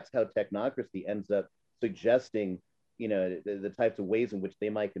develop. So that's how technocracy ends up suggesting, the types of ways in which they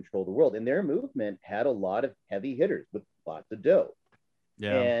might control the world. And their movement had a lot of heavy hitters with lots of dough.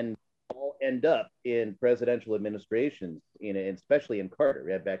 Yeah. And all end up in presidential administrations, and especially in Carter.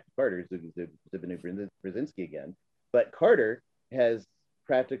 We have back to Carter, Zbigniew Brzezinski again. But Carter has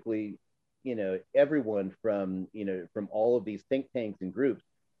practically, everyone from all of these think tanks and groups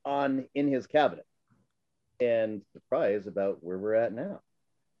in his cabinet. And surprise about where we're at now,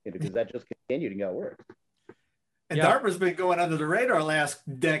 because that just continued and got worse. And DARPA's been going under the radar last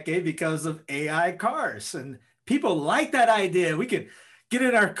decade because of AI cars, and people like that idea. We could get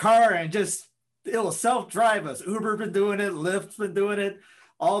in our car and it'll self-drive us. Uber's been doing it, Lyft's been doing it.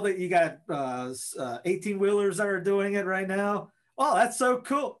 You got 18-wheelers that are doing it right now. Oh, that's so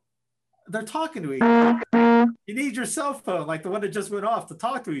cool. They're talking to each other. You need your cell phone, like the one that just went off, to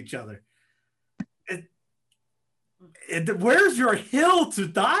talk to each other. Where's your hill to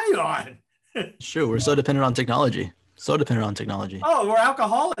die on? Sure, we're so dependent on technology. Oh, we're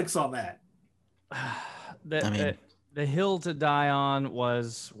alcoholics on that. The hill to die on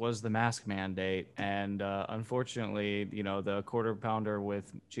was the mask mandate, and unfortunately, the quarter pounder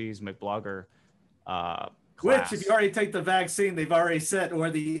with cheese McBlogger class. Which, if you already take the vaccine, they've already said, or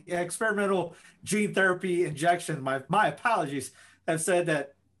the experimental gene therapy injection, my apologies, have said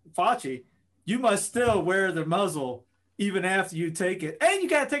that Fauci, you must still wear the muzzle even after you take it. And you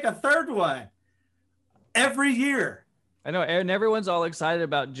got to take a third one every year. I know, and everyone's all excited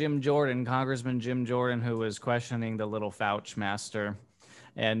about Jim Jordan, Congressman Jim Jordan, who was questioning the little Fauci master.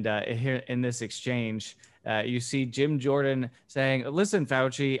 And here in this exchange, you see Jim Jordan saying, listen,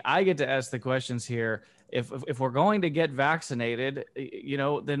 Fauci, I get to ask the questions here. If we're going to get vaccinated,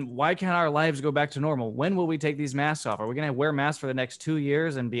 then why can't our lives go back to normal? When will we take these masks off? Are we going to wear masks for the next 2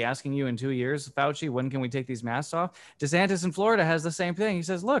 years and be asking you in 2 years, Fauci, when can we take these masks off? DeSantis in Florida has the same thing. He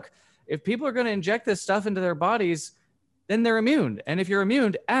says, look, if people are going to inject this stuff into their bodies, then they're immune. And if you're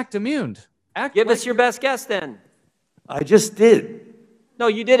immune, act immune. Give us your best guess then. I just did. No,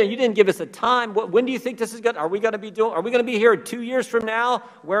 you didn't. You didn't give us a time. When do you think this is good? Are we going to be here 2 years from now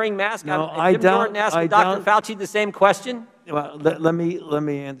wearing masks? No, Jim Jordan asked Dr. Fauci the same question. Well, let me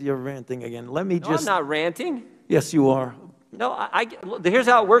answer your ranting again. I'm not ranting. Yes, you are. No, here's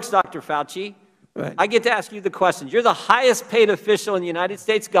how it works, Dr. Fauci. Right. I get to ask you the questions. You're the highest paid official in the United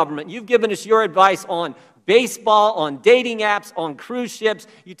States government. You've given us your advice on baseball, on dating apps, on cruise ships.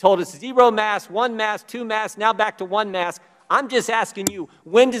 You told us 0 masks, 1 mask, 2 masks, now back to 1 mask. I'm just asking you,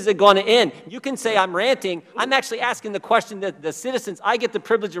 when is it going to end? You can say I'm ranting. I'm actually asking the question that the citizens I get the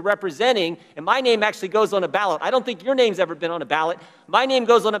privilege of representing, and my name actually goes on a ballot. I don't think your name's ever been on a ballot. My name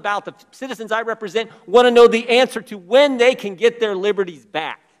goes on a ballot. The citizens I represent want to know the answer to when they can get their liberties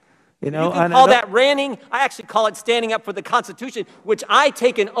back. You can call that ranting. I actually call it standing up for the Constitution, which I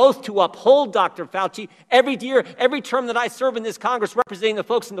take an oath to uphold, Dr. Fauci, every year, every term that I serve in this Congress representing the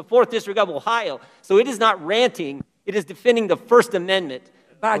folks in the 4th District of Ohio. So it is not ranting. It is defending the First Amendment.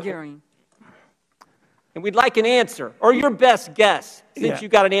 Badgering. And we'd like an answer, or your best guess, since you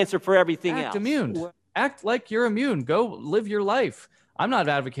got an answer for everything else. Act immune. Act like you're immune. Go live your life. I'm not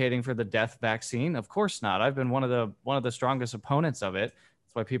advocating for the death vaccine. Of course not. I've been one of the strongest opponents of it.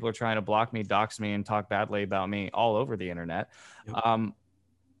 That's why people are trying to block me, dox me, and talk badly about me all over the internet. Yep.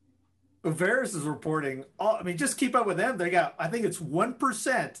 Veris is reporting. Just keep up with them. They got, I think it's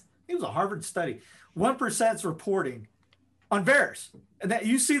 1%. It was a Harvard study. 1% is reporting on Veris, and that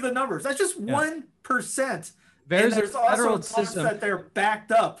you see the numbers. That's just 1%. Veris, there's also talks that they're backed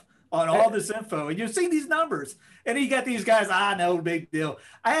up on all this info, and you see these numbers. And you got these guys. No big deal.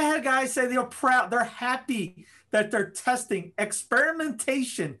 I had guys say they're proud. They're happy that they're testing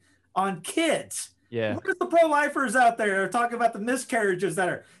experimentation on kids. Yeah. Where's the pro-lifers out there that are talking about the miscarriages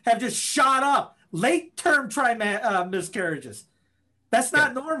that have just shot up, late-term miscarriages? That's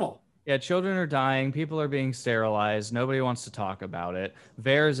not normal. Yeah, children are dying. People are being sterilized. Nobody wants to talk about it.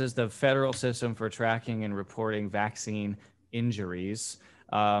 VAERS is the federal system for tracking and reporting vaccine injuries.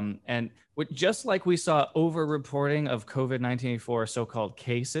 And just like we saw over-reporting of COVID-19 for so-called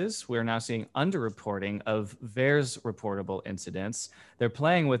cases, we're now seeing under-reporting of VAERS reportable incidents. They're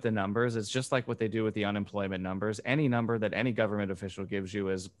playing with the numbers. It's just like what they do with the unemployment numbers. Any number that any government official gives you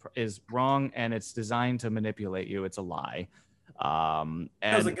is wrong, and it's designed to manipulate you. It's a lie. And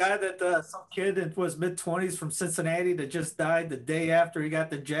there's a guy that some kid that was mid-20s from Cincinnati that just died the day after he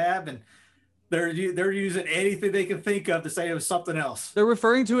got the jab, and they're using anything they can think of to say it was something else. They're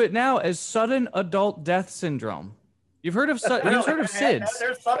referring to it now as sudden adult death syndrome. You've heard of SIDS.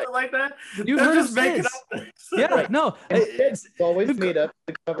 There's something like that. You've heard of SIDS. Yeah, no, it's always made up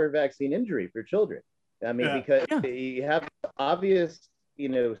to cover vaccine injury for children. I mean, because you have obvious,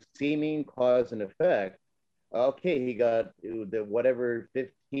 seeming cause and effect. Okay, he got the whatever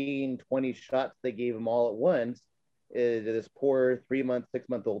 15, 20 shots they gave him all at once. This poor 3-month,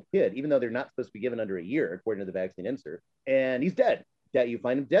 6-month-old kid, even though they're not supposed to be given under a year, according to the vaccine insert, and he's dead. You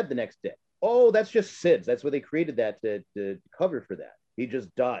find him dead the next day. Oh, that's just SIDS. That's why they created that to cover for that. He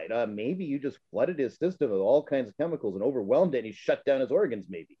just died. Maybe you just flooded his system with all kinds of chemicals and overwhelmed it, and he shut down his organs,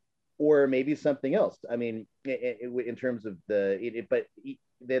 maybe. Or maybe something else. I mean, in terms of but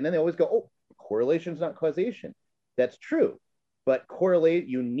then they always go, oh, correlation is not causation. That's true. But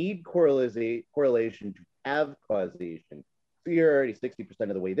you need correlation to have causation. So you're already 60%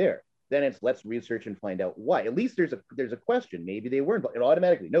 of the way there. Then it's let's research and find out why. At least there's a question. Maybe they were involved. And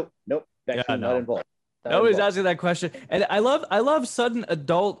automatically, nope, vaccine not involved. Nobody's asking that question. And I love sudden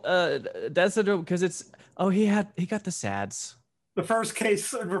adult death syndrome because it's he got the SADS. The first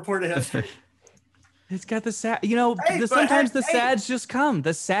case in reported history. It's got the SAD, sometimes the SADs just come.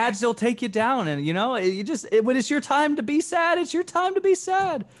 The SADs will take you down, and when it's your time to be sad, it's your time to be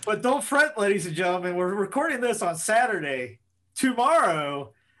sad. But don't fret, ladies and gentlemen. We're recording this on Saturday.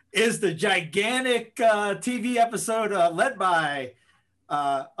 Tomorrow is the gigantic TV episode led by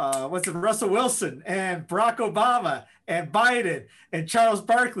Russell Wilson and Barack Obama and Biden and Charles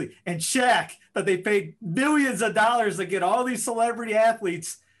Barkley and Shaq, that they paid millions of dollars to get all these celebrity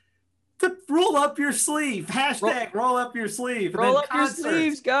athletes to roll up your sleeve. Hashtag roll up your sleeve. Roll up your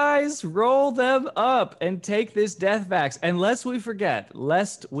sleeves, guys. Roll them up and take this death vax. And lest we forget,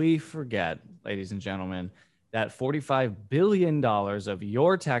 ladies and gentlemen, that $45 billion of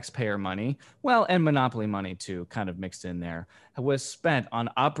your taxpayer money, well, and monopoly money too, kind of mixed in there, was spent on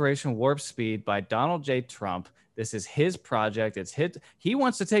Operation Warp Speed by Donald J. Trump. This is his project. It's his. He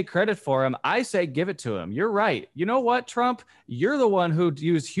wants to take credit for him. I say give it to him. You're right. You know what, Trump? You're the one who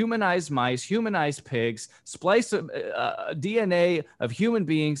used humanized mice, humanized pigs, spliced DNA of human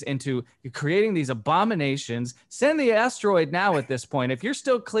beings into creating these abominations. Send the asteroid now at this point. If you're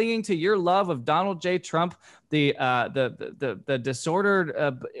still clinging to your love of Donald J. Trump, the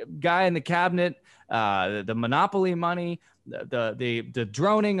disordered guy in the cabinet, the monopoly money, the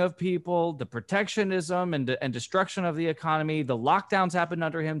droning of people, the protectionism and destruction of the economy, the lockdowns happened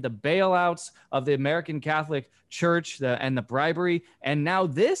under him, the bailouts of the American Catholic Church, and the bribery, and now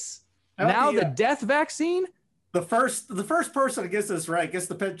this, the death vaccine. The first person that gets this right gets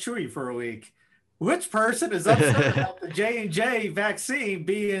the pet chewy for a week. Which person is upset about the J&J vaccine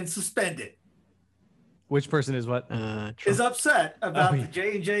being suspended? Which person is what? Is upset about the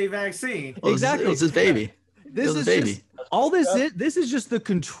J&J vaccine. Well, exactly. It's his baby. This is just, all this is. This is just the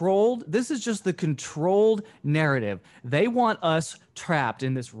controlled. This is just the controlled narrative. They want us trapped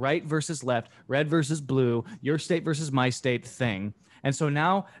in this right versus left, red versus blue, your state versus my state thing. And so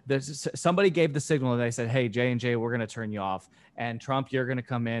now somebody gave the signal and they said, "Hey, J&J, we're going to turn you off. And Trump, you're going to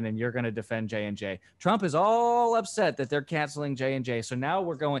come in and you're going to defend J&J." Trump is all upset that they're canceling J&J. So now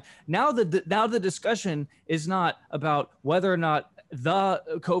we're going. Now the discussion is not about whether or not the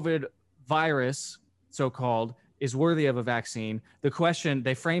COVID virus, so-called, is worthy of a vaccine. The question,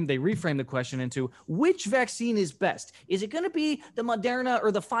 they reframe the question into which vaccine is best? Is it going to be the Moderna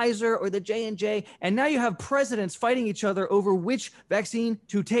or the Pfizer or the J&J? And now you have presidents fighting each other over which vaccine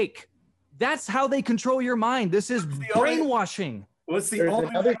to take. That's how they control your mind. This is brainwashing. What's the only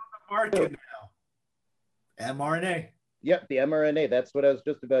thing on the market now? mRNA. Yep, the mRNA. That's what I was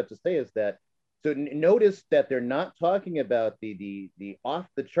just about to say, is that, so notice that they're not talking about the off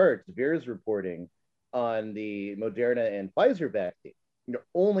the charts VAERS reporting on the Moderna and Pfizer vaccine. You're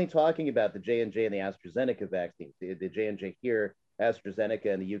only talking about the J&J and the AstraZeneca vaccines, the J&J here, AstraZeneca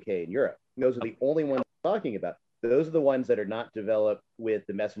in the UK and Europe. Those are the only ones we're talking about. Those are the ones that are not developed with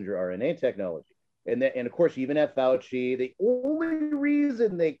the messenger RNA technology. And of course, you even have Fauci. The only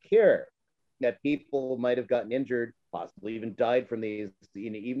reason they care that people might have gotten injured, possibly even died from these,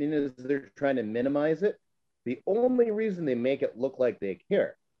 even as they're trying to minimize it, the only reason they make it look like they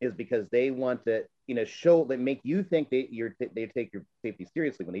care is because they want to, show, they make you think they take your safety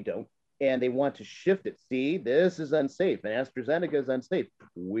seriously when they don't, and they want to shift it. See, this is unsafe, and AstraZeneca is unsafe.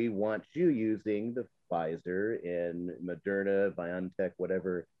 We want you using the Pfizer and Moderna, BioNTech,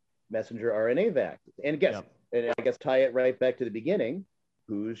 whatever messenger RNA vaccines. And and I guess tie it right back to the beginning.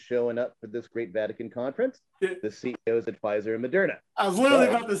 Who's showing up for this great Vatican conference? The CEOs at Pfizer and Moderna. I was literally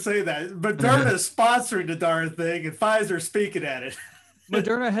about to say that. Moderna is sponsoring the darn thing, and Pfizer speaking at it.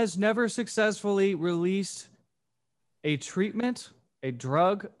 Moderna has never successfully released a treatment, a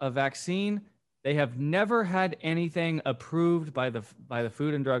drug, a vaccine. They have never had anything approved by the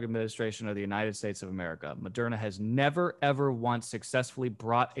Food and Drug Administration of the United States of America. Moderna has never, ever once successfully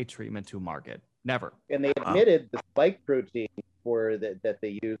brought a treatment to market. Never. And they admitted the spike protein that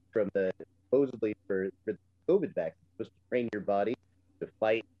they used from supposedly for the COVID vaccine was to train your body to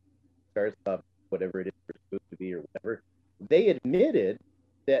fight SARS-CoV, whatever it is supposed to be or whatever. They admitted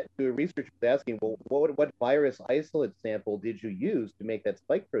that to a researcher was asking, well, what virus isolate sample did you use to make that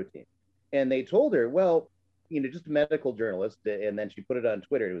spike protein? And they told her, well, just a medical journalist. And then she put it on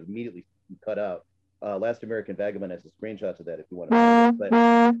Twitter. It was immediately cut out. Last American Vagabond has a screenshot of that if you want to find it.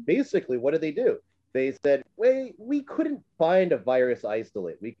 But basically, what did they do? They said, we couldn't find a virus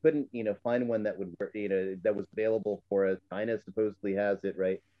isolate. We couldn't, find one that would, that was available for us. China supposedly has it,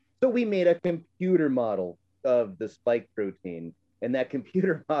 right? So we made a computer model of the spike protein, and that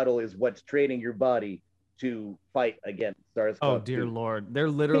computer model is what's training your body to fight against SARS-CoV-2. Oh dear Lord,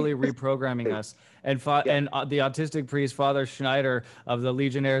 they're literally reprogramming us. And the autistic priest, Father Schneider of the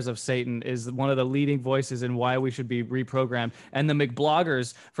Legionnaires of Satan, is one of the leading voices in why we should be reprogrammed. And the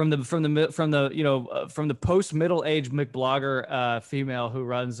McBloggers from the post middle age McBlogger female who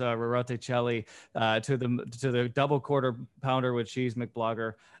runs Rorotecelli to the double quarter pounder with cheese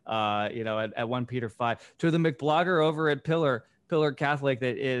McBlogger, at 1 Peter 5, to the McBlogger over at Pillar pillar Catholic,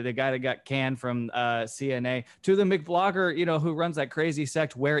 the guy that got canned from CNA, to the McBlogger, you know, who runs that crazy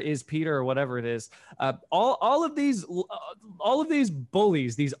sect, Where is Peter, or whatever it is. All of these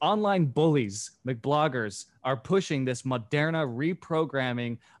bullies, these online bullies, McBloggers, are pushing this Moderna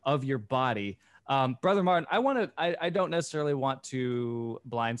reprogramming of your body. Brother Martin, I don't necessarily want to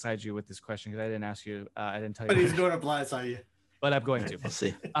blindside you with this question because I didn't ask you. I didn't tell you. But he's going to blindside you. But I'm going to. We'll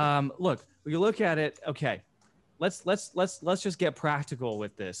see. Look, you look at it. Okay, let's just get practical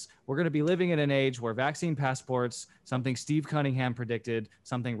with this. We're going to be living in an age where vaccine passports, something Steve Cunningham predicted,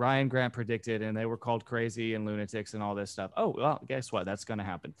 something Ryan Grant predicted, and they were called crazy and lunatics and all this stuff. Oh, well, guess what? That's going to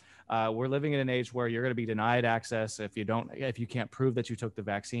happen. We're living in an age where you're going to be denied access if you can't prove that you took the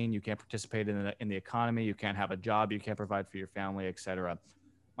vaccine. You can't participate in the economy. You can't have a job. You can't provide for your family, etc.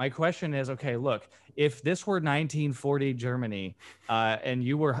 My question is, okay, look, if this were 1940 Germany, and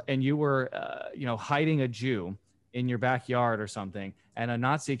you were hiding a Jew in your backyard or something, and a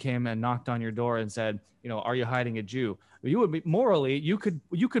Nazi came and knocked on your door and said, are you hiding a Jew? You would be morally, you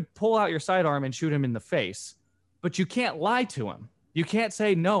could pull out your sidearm and shoot him in the face, but you can't lie to him. You can't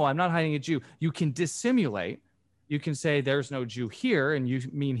say, no, I'm not hiding a Jew. You can dissimulate. You can say there's no Jew here, and you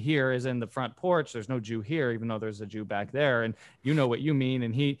mean here is in the front porch. There's no Jew here, even though there's a Jew back there, and you know what you mean,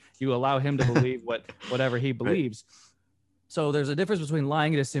 and you allow him to believe whatever he believes. Right. So there's a difference between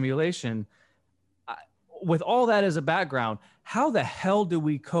lying and dissimulation. With all that as a background, how the hell do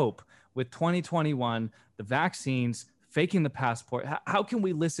we cope with 2021, the vaccines, faking the passport? How can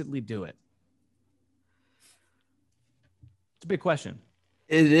we licitly do it? It's a big question.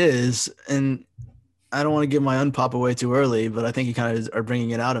 It is, and I don't want to give my unpop away too early, but I think you kind of are bringing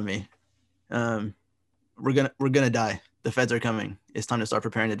it out of me. We're gonna die. The feds are coming. It's time to start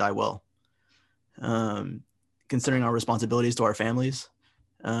preparing to die well. Considering our responsibilities to our families,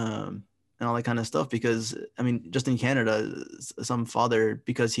 and all that kind of stuff. Because I mean, just in Canada, some father,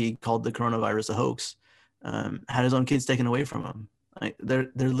 because he called the coronavirus a hoax, had his own kids taken away from him. They're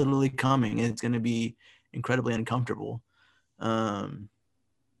literally coming, and it's going to be incredibly uncomfortable.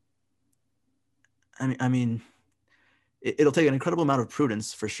 I mean, it'll take an incredible amount of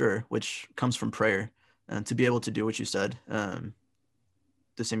prudence for sure, which comes from prayer, to be able to do what you said,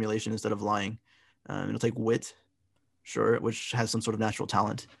 dissimulation instead of lying. It'll take wit, sure, which has some sort of natural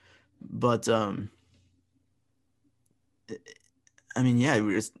talent. But, I mean, yeah,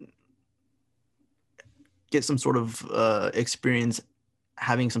 we just get some sort of experience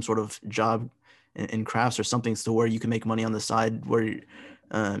having some sort of job in crafts or something, to where you can make money on the side, where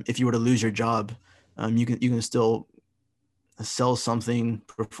if you were to lose your job, you can still sell something,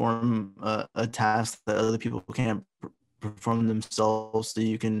 perform a task that other people can't perform themselves, so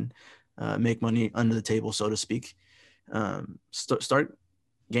you can make money under the table, so to speak. Start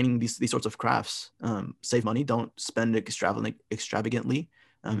gaining these sorts of crafts. Save money. Don't spend extravagantly.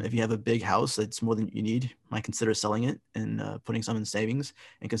 If you have a big house that's more than you need, might consider selling it and putting some in savings,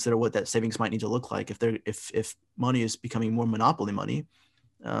 and consider what that savings might need to look like. If money is becoming more monopoly money,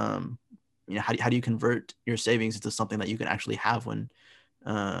 how do you convert your savings into something that you can actually have when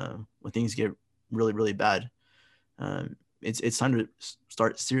things get really, really bad? It's time to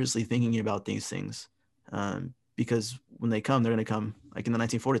start seriously thinking about these things, because when they come, they're going to come like in the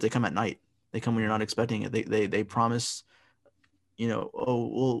 1940s. They come at night. They come when you're not expecting it. They promise,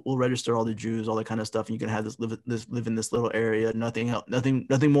 we'll register all the Jews, all that kind of stuff, and you can have live in this little area. Nothing else,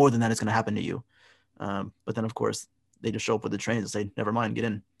 nothing more than that is going to happen to you. But then, of course, they just show up with the trains and say, "Never mind, get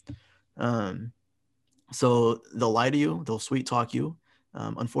in." So they'll lie to you. They'll sweet talk you.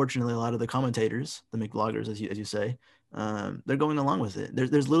 Unfortunately, a lot of the commentators, the McBloggers, as you say, they're going along with it.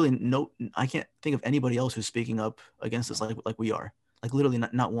 There's literally I can't think of anybody else who's speaking up against this like we are. Like literally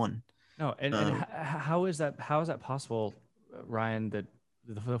not one. No, and how is that possible, Ryan? That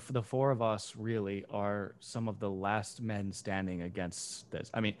the four of us really are some of the last men standing against this.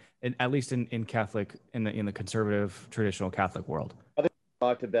 I mean, at least in Catholic, in the conservative traditional Catholic world. Others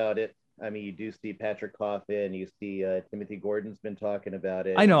talked about it. I mean, you do see Patrick Coffin, you see Timothy Gordon's been talking about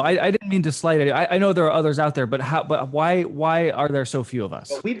it. I know. I didn't mean to slight it. I know there are others out there, but why are there so few of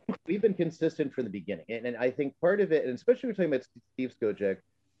us? Well, we've been consistent from the beginning, and I think part of it, and especially when we're talking about Steve Skojec,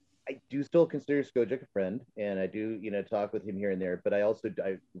 I do still consider Skojec a friend, and I do talk with him here and there. But I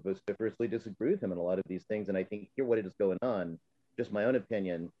vociferously disagree with him on a lot of these things, and I think here what is going on, just my own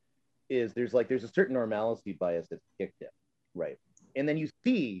opinion, is there's a certain normalcy bias that's kicked in, right? And then you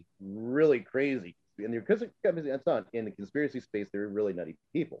see really crazy, and because it's not in the conspiracy space, they're really nutty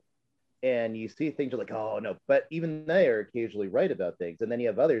people. And you see things, you're like, oh no, but even they are occasionally right about things. And then you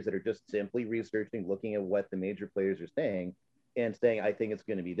have others that are just simply researching, looking at what the major players are saying, and saying, I think it's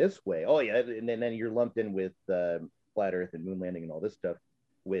going to be this way. Oh yeah, and then you're lumped in with flat Earth and moon landing and all this stuff,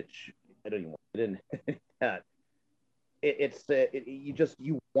 which I don't even want to get into that.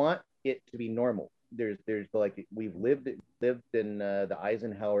 You want it to be normal. There's like we've lived in the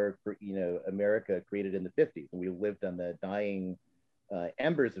Eisenhower, America created in the 50s, and we lived on the dying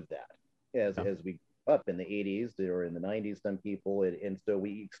embers of that as we grew up in the 80s or in the 90s. Some people, and so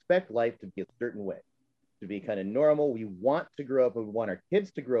we expect life to be a certain way, to be kind of normal. We want to grow up, and we want our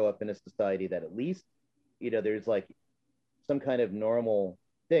kids to grow up in a society that at least, there's like some kind of normal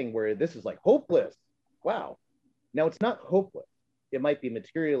thing where this is like hopeless. Wow. Now it's not hopeless. It might be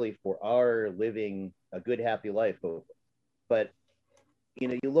materially for our living a good, happy life hopeless. But,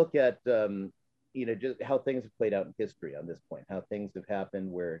 you look at, just how things have played out in history on this point, how things have happened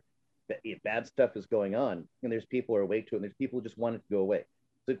where bad stuff is going on, and there's people who are awake to it, and there's people who just want it to go away.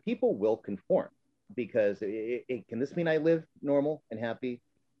 So people will conform because can this mean I live normal and happy?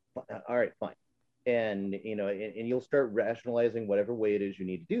 All right, fine. And, and you'll start rationalizing whatever way it is you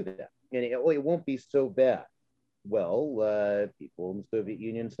need to do that. And it won't be so bad. Well, people in the Soviet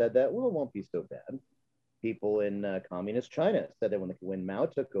Union said that, well, it won't be so bad. People in communist China said that when Mao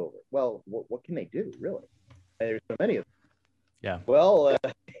took over. Well, what can they do, really? And there's so many of them. Yeah. Well,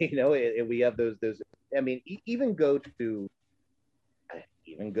 we have those. I mean, even go to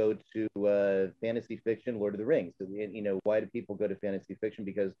fantasy fiction, Lord of the Rings. Why do people go to fantasy fiction?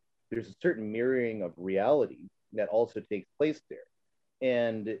 Because there's a certain mirroring of reality that also takes place there.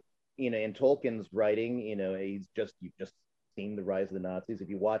 And in Tolkien's writing, you've just seen the rise of the Nazis. If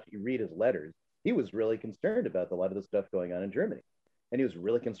you read his letters, he was really concerned about a lot of the stuff going on in Germany, and he was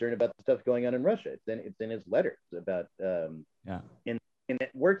really concerned about the stuff going on in Russia. It's in his letters about and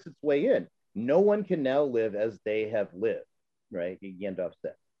it works its way in. No one can now live as they have lived, right? Gandalf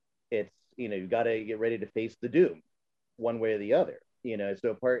said, it's you've got to get ready to face the doom, one way or the other.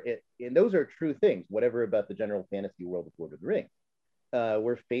 And those are true things. Whatever about the general fantasy world of Lord of the Rings.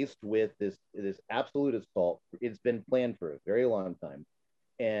 We're faced with this absolute assault. It's been planned for a very long time,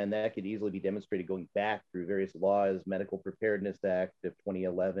 and that could easily be demonstrated going back through various laws, Medical Preparedness Act of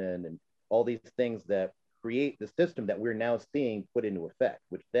 2011, and all these things that create the system that we're now seeing put into effect,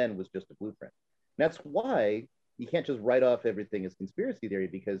 which then was just a blueprint. And that's why you can't just write off everything as conspiracy theory,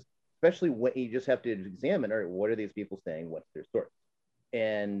 because especially when you just have to examine, all right, what are these people saying? What's their source?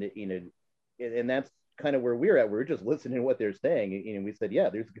 And and that's kind of where we're at. We're just listening to what they're saying. We said, yeah,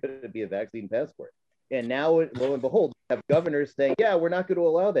 there's going to be a vaccine passport. And now, lo and behold, we have governors saying, yeah, we're not going to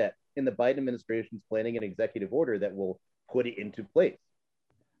allow that. And the Biden administration's planning an executive order that will put it into place.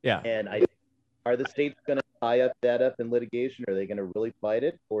 Yeah. And are the states going to tie that up in litigation? Are they going to really fight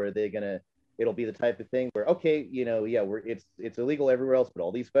it? Or are they going to, it'll be the type of thing where, okay, it's illegal everywhere else, but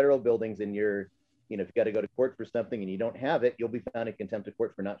all these federal buildings, and if you got to go to court for something and you don't have it, you'll be found in contempt of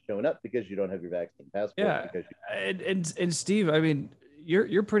court for not showing up because you don't have your vaccine passport. Yeah. And Steve, I mean,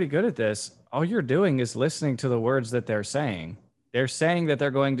 you're pretty good at this. All you're doing is listening to the words that they're saying. They're saying that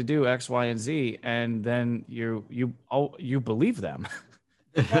they're going to do X, Y, and Z, and then you believe them.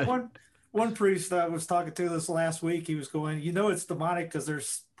 One priest I was talking to this last week, he was going, it's demonic because they're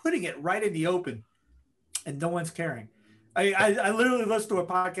putting it right in the open, and no one's caring. I literally listened to a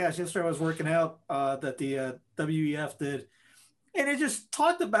podcast yesterday. I was working out that the WEF did, and it just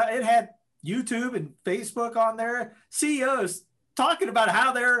talked about, it had YouTube and Facebook on there, CEOs talking about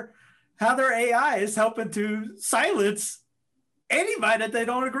how their AI is helping to silence anybody that they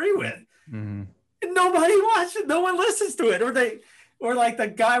don't agree with. Mm-hmm. And nobody watches, no one listens to it, or like the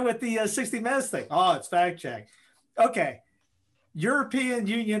guy with the 60 Minutes thing. Oh, it's fact check. Okay, European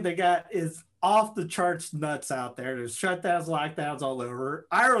Union is off the charts nuts out there. There's shutdowns, lockdowns all over.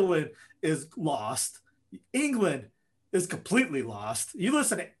 Ireland is lost. England is completely lost. You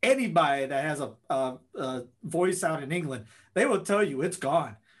listen to anybody that has a voice out in England, they will tell you it's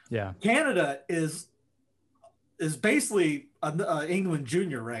gone. Yeah. Canada is basically England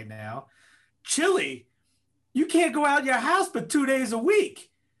junior right now. Chile, you can't go out your house but 2 days a week.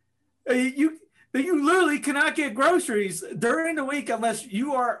 You literally cannot get groceries during the week unless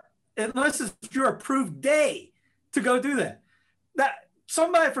it's your approved day to go do that.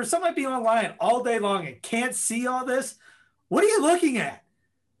 For somebody being online all day long and can't see all this, what are you looking at?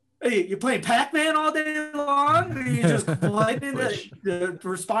 You playing Pac-Man all day long? Are you just playing the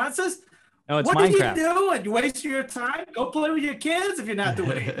responses? No, it's what Minecraft. are you doing? You wasting your time? Go play with your kids if you're not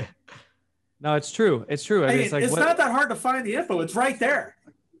doing it. No, it's true. It's true. I mean, it's not that hard to find the info. It's right there.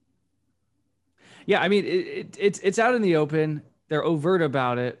 Yeah, I mean, it's out in the open. They're overt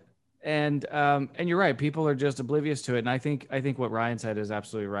about it. And you're right. People are just oblivious to it. And I think what Ryan said is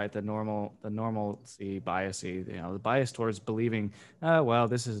absolutely right. The normalcy biasy, the bias towards believing, well,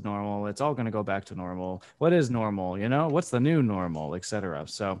 this is normal. It's all going to go back to normal. What is normal? What's the new normal, etc.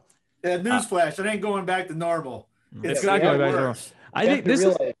 So, newsflash, it ain't going back to normal. It's not going back to normal. I think this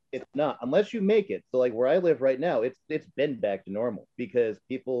is. It's not, unless you make it. So like where I live right now, it's been back to normal because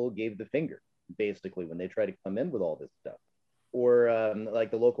people gave the finger basically when they try to come in with all this stuff. Or like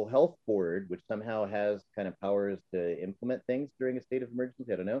the local health board, which somehow has kind of powers to implement things during a state of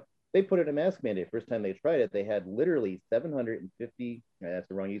emergency. I don't know. They put in a mask mandate. First time they tried it, they had literally 750. That's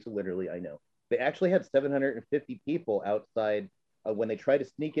the wrong use of literally. I know. They actually had 750 people outside when they tried to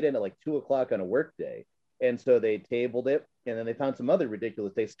sneak it in at like 2 o'clock on a work day. And so they tabled it. And then they found some other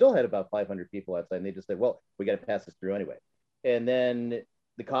ridiculous. They still had about 500 people outside. And they just said, well, we got to pass this through anyway. And then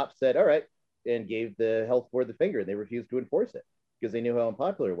the cops said, all right, and gave the health board the finger. They refused to enforce it because they knew how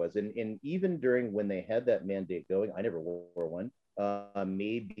unpopular it was. And even during when they had that mandate going, I never wore one.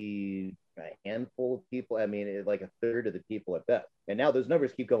 Maybe a handful of people. I mean, like a third of the people at best. And now those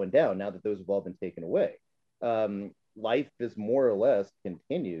numbers keep going down now that those have all been taken away. Life is more or less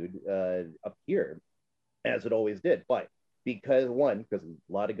continued up here as it always did. But because a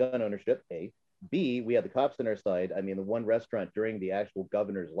lot of gun ownership, A. B, we had the cops on our side. I mean, the one restaurant during the actual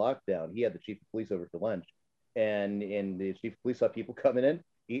governor's lockdown, he had the chief of police over for lunch. And the chief of police saw people coming in,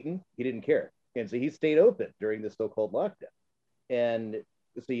 eating, he didn't care. And so he stayed open during the so-called lockdown. And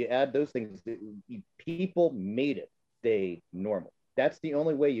so you add those things, people made it stay normal. That's the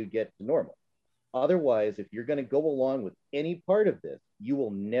only way you get to normal. Otherwise, if you're going to go along with any part of this, you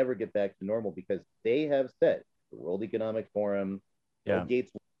will never get back to normal because they have said, the World Economic Forum, Bill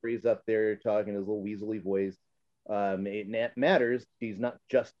Gates he's up there talking his little weaselly voice. It matters. He's not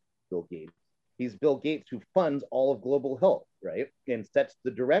just Bill Gates. He's Bill Gates who funds all of global health, right? And sets the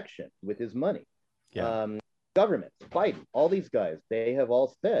direction with his money. Governments, Biden, all these guys, they have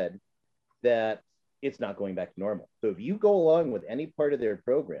all said that it's not going back to normal. So if you go along with any part of their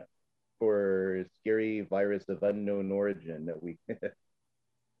program for scary virus of unknown origin that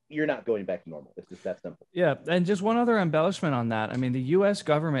you're not going back to normal. It's just that simple. Yeah. And just one other embellishment on that. I mean, the U.S.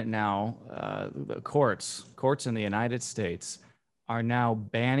 government now, the courts in the United States are now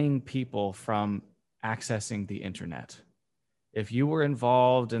banning people from accessing the internet. If you were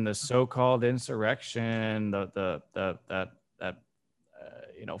involved in the so-called insurrection, that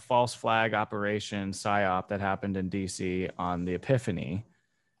false flag operation, PSYOP that happened in D.C. on the Epiphany,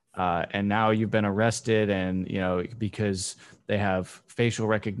 and now you've been arrested and, because they have facial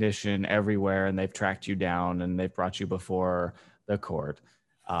recognition everywhere and they've tracked you down and they've brought you before the court.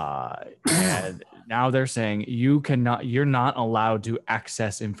 And now they're saying you're not allowed to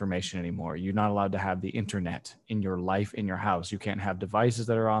access information anymore. You're not allowed to have the internet in your life, in your house. You can't have devices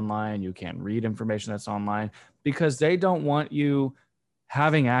that are online. You can't read information that's online because they don't want you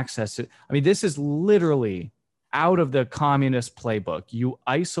having access to. I mean, this is literally out of the communist playbook. You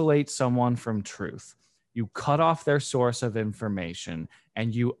isolate someone from truth. You cut off their source of information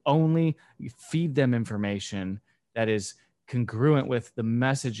and you only feed them information that is congruent with the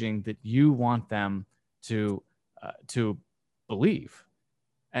messaging that you want them to believe.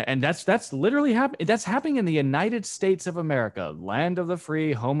 And that's literally happening. That's happening in the United States of America, land of the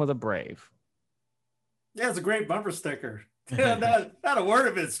free, home of the brave. Yeah, it's a great bumper sticker. not a word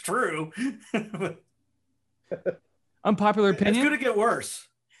of it's true. Unpopular opinion. It's going to get worse.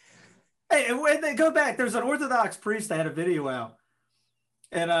 Hey, when they go back, there's an Orthodox priest that had a video out,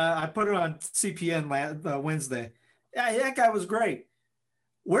 and I put it on CPN Wednesday. Yeah, that guy was great.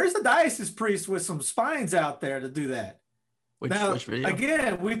 Where's the diocese priest with some spines out there to do that? Which video?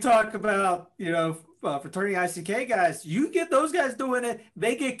 Again, we talk about, fraternity ICK guys. You get those guys doing it,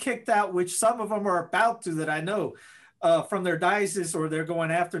 they get kicked out, which some of them are about to that I know from their diocese, or they're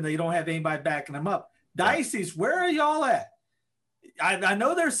going after and they don't have anybody backing them up. Diocese, where are y'all at? I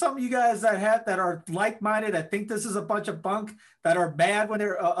know there's some of you guys that are like-minded. I think this is a bunch of bunk that are bad when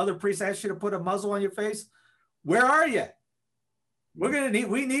their other priests ask you to put a muzzle on your face. Where are you?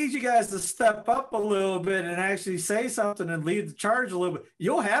 We need you guys to step up a little bit and actually say something and lead the charge a little bit.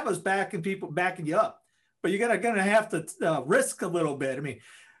 You'll have us backing you up, but you're gonna have to risk a little bit. I mean,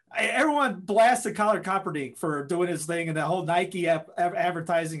 everyone blasted Colin Kaepernick for doing his thing and the whole Nike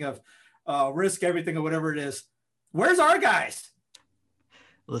advertising of risk everything or whatever it is. Where's our guys?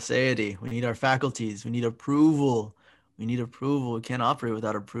 Laicity. We need our faculties. We need approval. We can't operate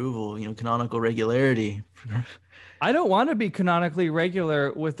without approval. Canonical regularity. I don't want to be canonically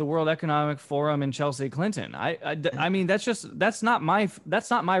regular with the World Economic Forum and Chelsea Clinton. I mean, that's not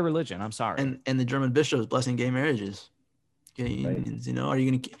my religion. I'm sorry. And the German bishops blessing gay marriages. unions. You know, are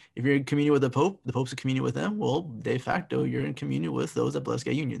you gonna, if you're in communion with the Pope's in communion with them. Well, de facto, you're in communion with those that bless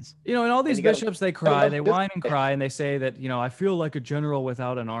gay unions. You know, and all these you gotta- bishops, they cry, they whine and cry, and they say that, you know, I feel like a general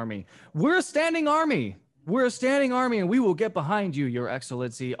without an army. We're a standing army. We're a standing army, and we will get behind you, Your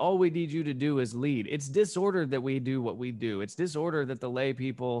Excellency. All we need you to do is lead. It's disorder that we do what we do. It's disorder that the lay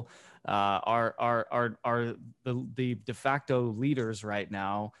people are the de facto leaders right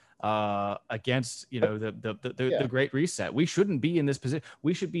now against, you know, the Great Reset. We shouldn't be in this position.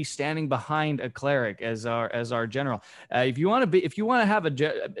 We should be standing behind a cleric as our general. If you want to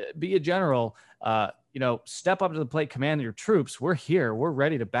have be a general, you know, step up to the plate, command your troops. We're here. We're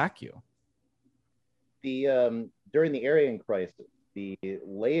ready to back you. During the Arian crisis, the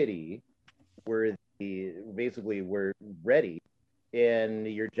laity were ready, and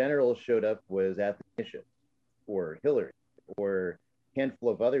your general showed up was Athanasius or Hilary or a handful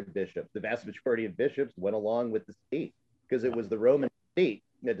of other bishops. The vast majority of bishops went along with the state because it was the Roman state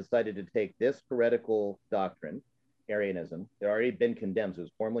that decided to take this heretical doctrine, Arianism. It had already been condemned, so it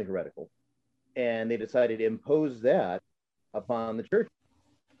was formally heretical, and they decided to impose that upon the church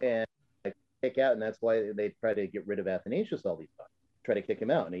and kick out, and that's why they try to get rid of Athanasius all these times, try to kick him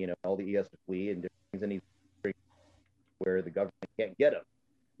out, and you know, all he has to flee and different things, and he's where the government can't get him,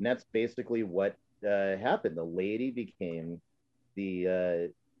 and that's basically what happened. The laity became the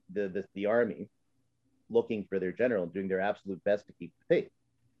army, looking for their general and doing their absolute best to keep the faith,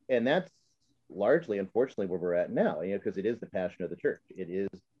 and that's largely, unfortunately, where we're at now. You know, because it is the passion of the church. It is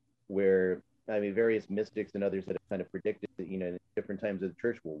where, I mean, various mystics and others that have kind of predicted that, you know, in different times of the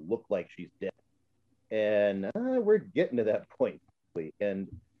church will look like she's dead. And we're getting to that point. And,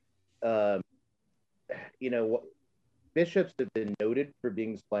 you know, bishops have been noted for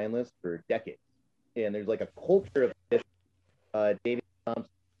being spineless for decades. And there's like a culture of bishops. David Thompson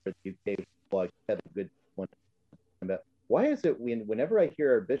for the UK blog had a good one about why is it whenever I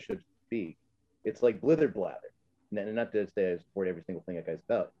hear our bishops speak, it's like blither blather. And not to say I support every single thing that guy's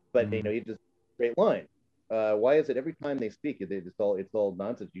about, but you know, you just straight line. Why is it every time they speak, it's all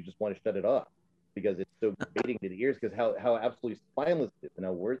nonsense? You just want to shut it off because it's so grating to the ears. Because how absolutely spineless it is and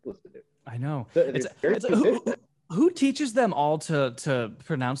how worthless it is. I know. So who teaches them all to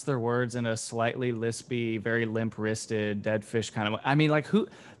pronounce their words in a slightly lispy, very limp-wristed, dead fish kind of? I mean, like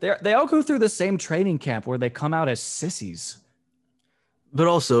they all go through the same training camp where they come out as sissies. But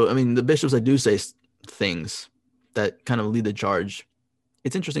also, I mean, the bishops that do say things that kind of lead the charge.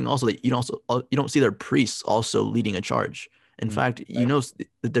 It's interesting also that you don't see their priests also leading a charge. In fact, you know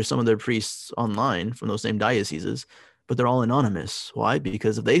that there's some of their priests online from those same dioceses, but they're all anonymous. Why?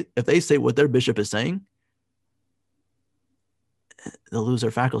 Because if they say what their bishop is saying, they'll lose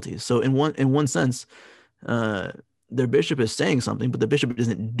their faculties. So in one sense, their bishop is saying something, but the bishop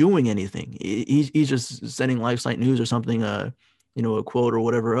isn't doing anything. He's just sending LifeSite News or something, you know, a quote or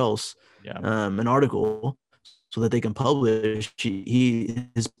whatever else, an article, so that they can publish.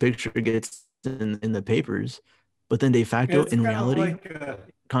 His picture gets in the papers, but then de facto, in reality,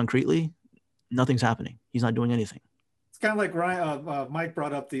 concretely, nothing's happening. He's not doing anything. It's kind of like Mike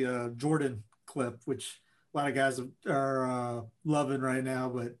brought up the Jordan clip, which a lot of guys are loving right now.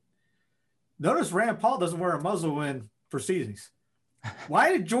 But notice Rand Paul doesn't wear a muzzle in proceedings.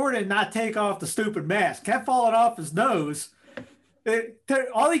 Why did Jordan not take off the stupid mask? Kept falling off his nose.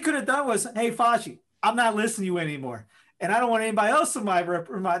 All he could have done was, hey, Fauci, I'm not listening to you anymore. And I don't want anybody else in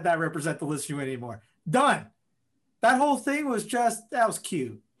that represent to listen to you anymore. Done. That whole thing was that was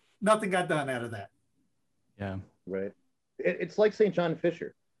cute. Nothing got done out of that. Yeah. Right. It's like St. John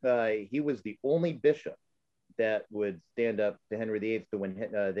Fisher. He was the only bishop that would stand up to Henry VIII. So when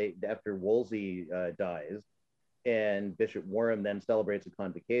after Wolsey dies and Bishop Warham then celebrates a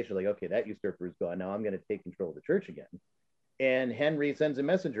convocation, like, okay, that usurper is gone. Now I'm going to take control of the church again. And Henry sends a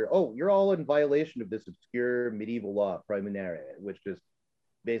messenger. Oh, you're all in violation of this obscure medieval law, Praemunere, which just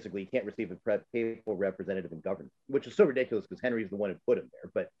basically you can't receive a papal representative in government, which is so ridiculous because Henry's the one who put him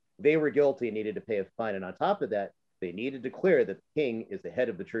there. But they were guilty and needed to pay a fine. And on top of that, they needed to declare that the king is the head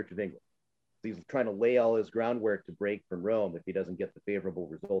of the Church of England. He's trying to lay all his groundwork to break from Rome if he doesn't get the favorable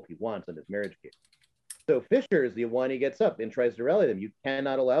result he wants in his marriage case. So Fisher is the one who gets up and tries to rally them. You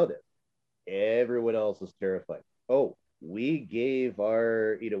cannot allow this. Everyone else is terrified. Oh, we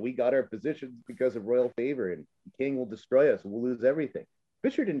got our positions because of royal favor, and the king will destroy us and we'll lose everything.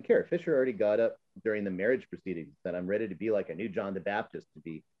 Fisher didn't care. Fisher already got up during the marriage proceedings that I'm ready to be like a new John the Baptist to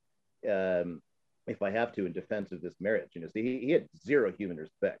be, if I have to, in defense of this marriage. You know, see, he had zero human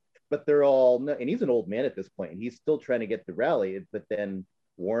respect. But they're all, and he's an old man at this point, and he's still trying to get the rally. But then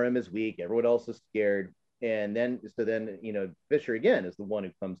Warham is weak, everyone else is scared, and then you know, Fisher again is the one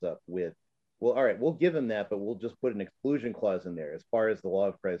who comes up with well, all right, we'll give him that, but we'll just put an exclusion clause in there as far as the law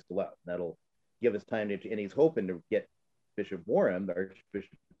of Christ allows. That'll give us time to, and he's hoping to get Bishop Warham, the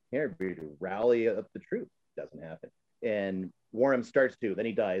Archbishop of Canterbury, to rally up the troops. Doesn't happen. And Warham starts to, then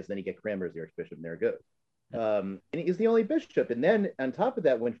he dies, then you get Cranmer as the Archbishop, and there it goes. And he's the only bishop. And then on top of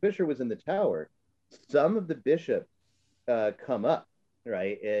that, when Fisher was in the Tower, some of the bishops come up,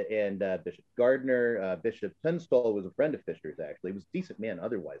 right? And Bishop Gardner, Bishop Tunstall was a friend of Fisher's, actually. He was a decent man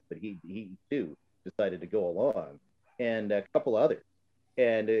otherwise, but he too decided to go along, and a couple others.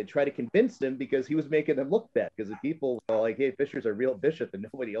 And try to convince him, because he was making them look bad, because the people were like, hey, Fisher's a real bishop and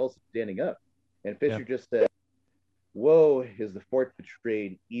nobody else is standing up. And Fisher just said, woe is the fort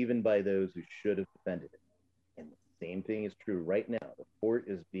betrayed even by those who should have defended it. And the same thing is true right now. The fort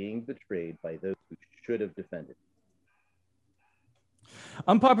is being betrayed by those who should have defended it.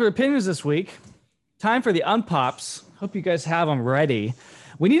 Unpopular opinions this week. Time for the unpops. Hope you guys have them ready.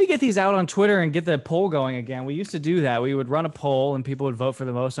 We need to get these out on Twitter and get the poll going again. We used to do that. We would run a poll and people would vote for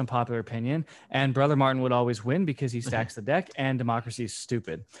the most unpopular opinion. And Brother Martin would always win because he stacks the deck and democracy is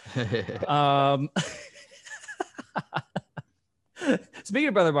stupid. Speaking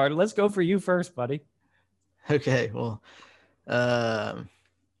of Brother Martin, let's go for you first, buddy. Okay, well, has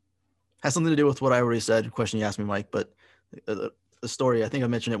something to do with what I already said, question you asked me, Mike, but the story, I think I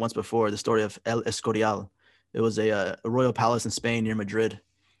mentioned it once before, the story of El Escorial. It was a royal palace in Spain near Madrid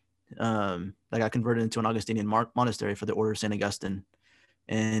that got converted into an Augustinian monastery for the Order of St. Augustine.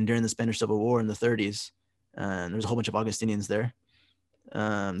 And during the Spanish Civil War in the 30s, there was a whole bunch of Augustinians there.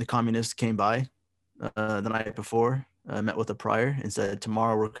 The communists came by the night before, met with the prior and said,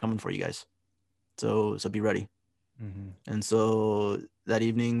 tomorrow we're coming for you guys. So be ready. Mm-hmm. And so that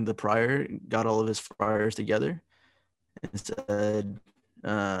evening, the prior got all of his friars together and said,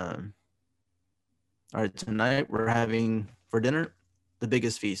 all right, tonight we're having for dinner the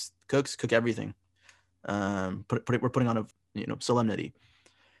biggest feast. Cook everything. We're putting on a solemnity.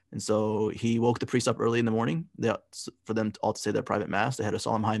 And so he woke the priests up early in the morning for them all to say their private mass. They had a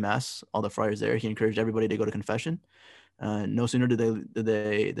solemn high mass. All the friars there. He encouraged everybody to go to confession. No sooner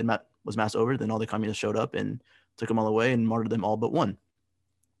was mass over than all the communists showed up and took them all away and martyred them all but one.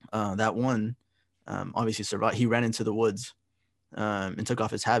 That one obviously survived. He ran into the woods and took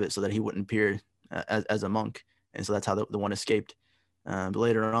off his habit so that he wouldn't appear as a monk, and so that's how the one escaped. But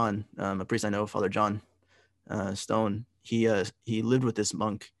later on, a priest I know, Father John Stone, he lived with this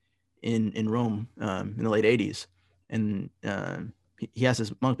monk in Rome in the late 80s, and he asked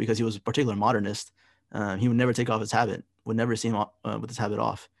this monk, because he was a particular modernist, he would never take off his habit, would never see him with his habit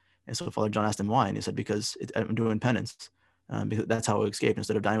off. And so Father John asked him why, and he said, because I'm doing penance, because that's how I escaped.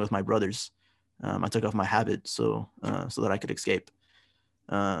 Instead of dying with my brothers, I took off my habit so that I could escape.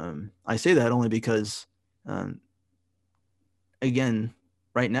 I say that only because, again,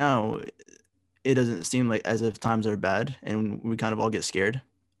 right now, it doesn't seem like as if times are bad and we kind of all get scared.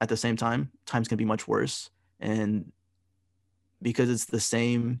 At the same time, times can be much worse. And because it's the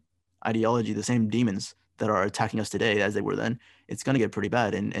same ideology, the same demons that are attacking us today as they were then, it's going to get pretty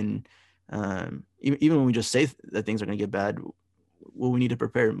bad. And even when we just say that things are going to get bad, well, we need to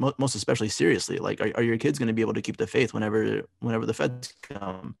prepare, most especially seriously. Like, are your kids going to be able to keep the faith whenever the feds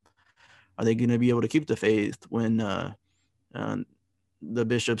come? Are they going to be able to keep the faith when the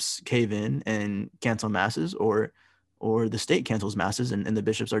bishops cave in and cancel masses, or the state cancels masses, and the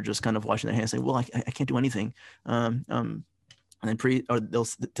bishops are just kind of washing their hands, saying, well, I can't do anything. And then they'll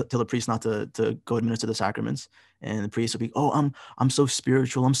tell the priest not to go administer the sacraments, and the priest will be, oh, I'm so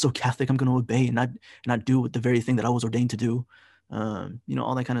spiritual, I'm so Catholic, I'm going to obey and not do the very thing that I was ordained to do.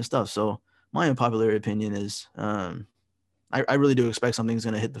 All that kind of stuff. So my unpopular opinion is, I really do expect something's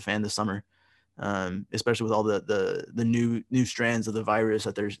going to hit the fan this summer, especially with all the new strands of the virus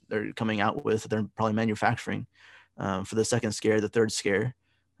that they're coming out with, that they're probably manufacturing for the second scare, the third scare.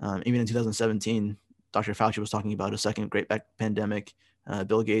 Even in 2017, Dr. Fauci was talking about a second great pandemic,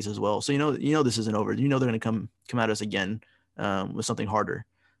 Bill Gates as well. So, this isn't over. They're going to come at us again with something harder.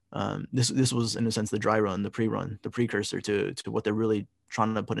 This was, in a sense, the dry run, the pre-run, the precursor to what they're really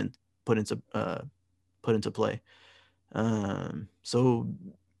trying to put into play. So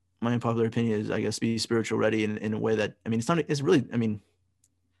my unpopular opinion is, I guess, be spiritual ready in a way that, that's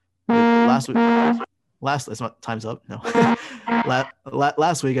not, time's up. No.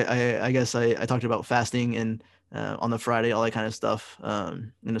 Last week, I guess I talked about fasting and on the Friday, all that kind of stuff,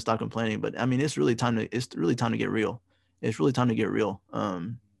 and to stop complaining. But it's really time to get real. It's really time to get real.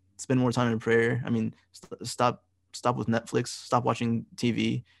 Spend more time in prayer. Stop with Netflix, stop watching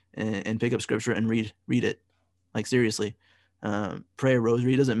TV, and pick up scripture and read it. Like, seriously. Pray a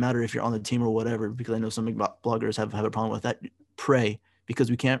rosary. It doesn't matter if you're on the team or whatever, because I know some bloggers have a problem with that. Pray, because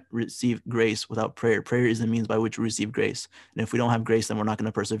we can't receive grace without prayer. Prayer is the means by which we receive grace. And if we don't have grace, then we're not going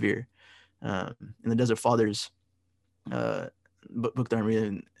to persevere. In the Desert Fathers book that I'm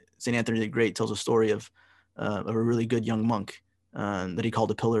reading, St. Anthony the Great tells a story of a really good young monk that he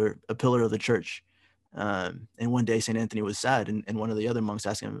called a pillar of the church. And one day St. Anthony was sad, and one of the other monks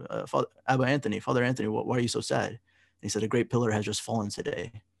asked him, Father Anthony, why are you so sad? And he said, a great pillar has just fallen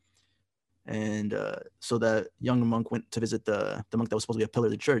today. And so that young monk went to visit the monk that was supposed to be a pillar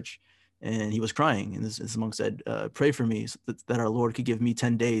of the church, and he was crying. And this monk said, pray for me so that our Lord could give me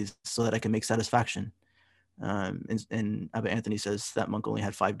 10 days so that I can make satisfaction. And Abba Anthony says that monk only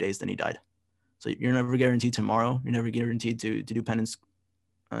had 5 days, then he died. So you're never guaranteed tomorrow. You're never guaranteed to do penance,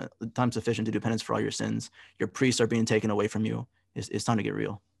 time sufficient to do penance for all your sins. Your priests are being taken away from you. It's time to get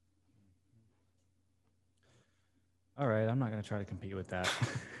real. All right, I'm not going to try to compete with that.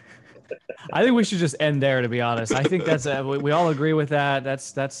 I think we should just end there, to be honest. I think that's we all agree with that.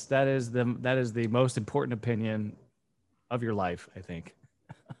 That is the most important opinion of your life, I think.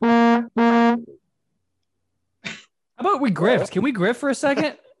 How about we grift? Can we grift for a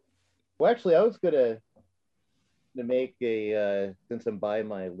second? Well, actually, I was gonna make a since I'm by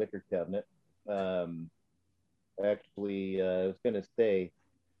my liquor cabinet. I was gonna say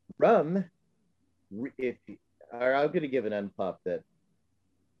rum. I'm gonna give an unpop that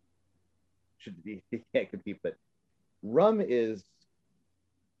should be can't compete, but rum is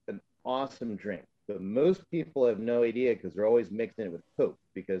an awesome drink. But most people have no idea because they're always mixing it with Coke,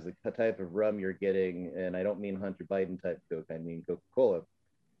 because the type of rum you're getting, and I don't mean Hunter Biden type Coke, I mean Coca-Cola.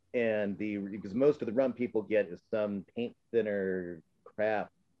 And because most of the rum people get is some paint thinner crap,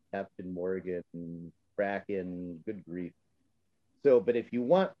 Captain Morgan, Kraken, good grief. So, but if you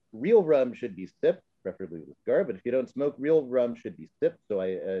want real rum, should be sipped, preferably with a cigar. But if you don't smoke, real rum should be sipped. So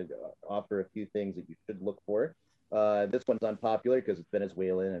I offer a few things that you should look for. This one's unpopular because it's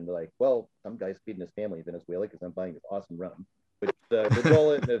Venezuelan, and they're like, well, some guy's feeding his family in Venezuela because I'm buying this awesome rum. But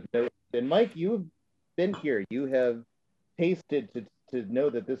and Mike, you've been here. You have tasted to know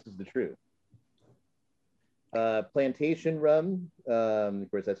that this is the truth. Plantation rum. Of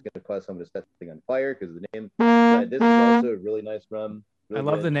course, that's going to cause someone to set something on fire because of the name. But this is also a really nice rum. Really I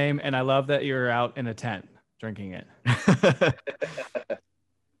love good. the name, and I love that you're out in a tent drinking it.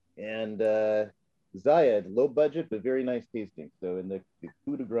 And Zayed, low budget but very nice tasting. So in the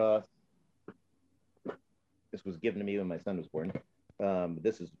coup de grace, this was given to me when my son was born.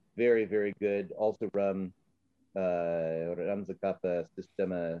 This is very, very good. Also rum, Ramzacapa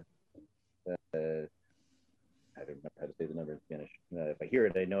Sistema. I don't remember how to say the number in Spanish. If I hear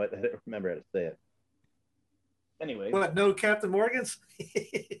it, I know it. I don't remember how to say it. Anyway. What, no Captain Morgan's?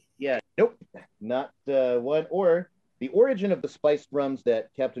 Yeah, nope, not one. Or the origin of the spiced rums that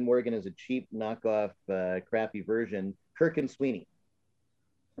Captain Morgan is a cheap knockoff, crappy version. Kirk and Sweeney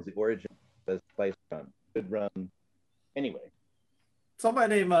is the origin of the spiced rum. Good rum. Anyway.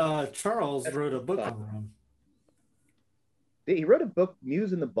 Somebody named Charles wrote a book on rum. He wrote a book,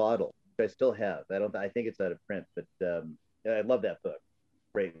 Muse in the Bottle, which I still have. I think it's out of print, but I love that book.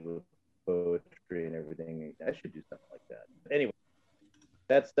 Great with poetry and everything. I should do something like that. Anyway,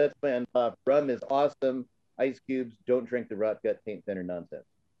 that's my unpop. Rum is awesome. Ice cubes. Don't drink the rot gut paint thinner nonsense.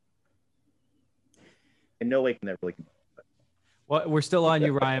 In no way can that really. Well, we're still on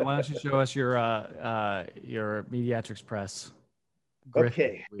you, Ryan. Why don't you show us your Mediatrix Press?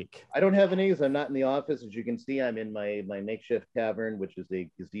 Okay. I don't have any because I'm not in the office. As you can see, I'm in my makeshift tavern, which is a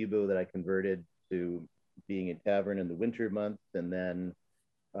gazebo that I converted to being a tavern in the winter months. And then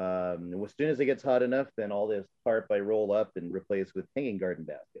as soon as it gets hot enough, then all this tarp I roll up and replace with hanging garden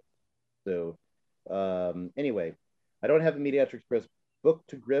baskets. So anyway, I don't have a Mediatrix Press book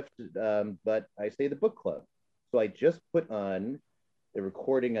to grift, but I say the book club. So I just put on a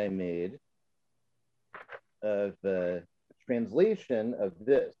recording I made of the translation of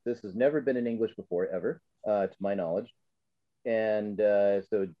this. This has never been in English before, ever, to my knowledge. And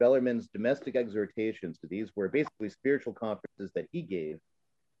so Bellarmine's Domestic Exhortations. So these were basically spiritual conferences that he gave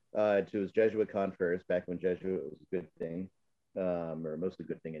to his Jesuit confreres back when Jesuit was a good thing, or mostly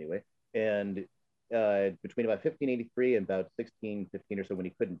good thing anyway. And between about 1583 and about 1615 or so, when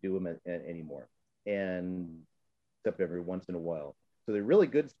he couldn't do them anymore, and except every once in a while. So they're really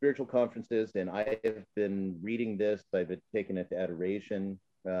good spiritual conferences, and I have been reading this. I've been taking it to adoration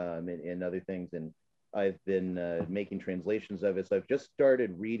and other things, and I've been making translations of it. So I've just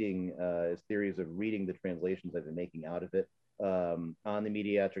started reading a series of reading the translations I've been making out of it on the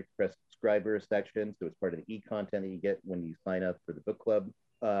Mediatrix Press subscriber section. So it's part of the e-content that you get when you sign up for the book club.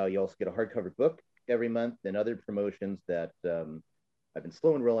 You also get a hardcover book every month and other promotions that I've been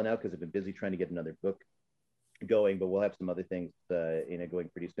slow and rolling out because I've been busy trying to get another book going, but we'll have some other things, going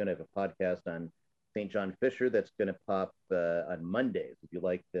pretty soon. I have a podcast on St. John Fisher that's going to pop on Mondays. If you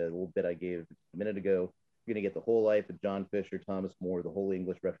like the little bit I gave a minute ago, you're going to get the whole life of John Fisher, Thomas More, the whole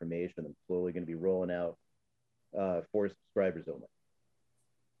English Reformation. I'm slowly going to be rolling out for subscribers only.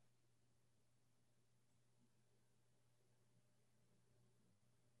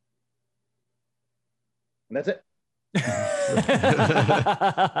 And that's it.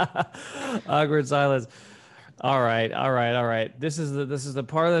 Awkward silence. All right. This is the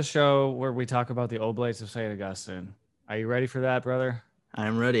part of the show where we talk about the Oblates of St. Augustine. Are you ready for that, brother?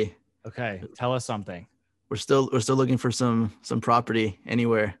 I'm ready. Okay, tell us something. We're still looking for some property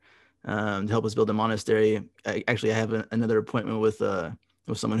anywhere to help us build a monastery. I have another appointment with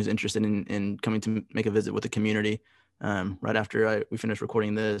someone who's interested in coming to make a visit with the community right after we finish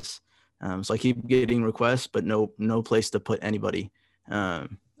recording this. So I keep getting requests, but no place to put anybody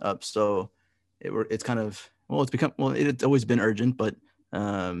up. So it's kind of, it's always been urgent, but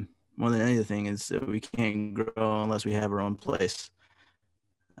more than anything is that we can't grow unless we have our own place.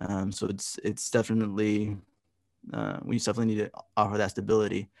 So it's definitely, we definitely need to offer that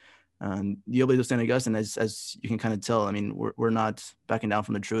stability. The Oblates of St. Augustine, as you can kind of tell, I mean, we're not backing down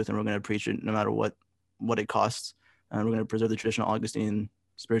from the truth, and we're going to preach it no matter what it costs. We're going to preserve the traditional Augustine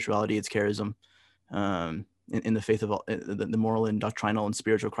spirituality, its charism, in the faith of the moral and doctrinal and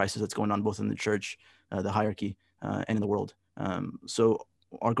spiritual crisis that's going on both in the church, the hierarchy, and in the world. So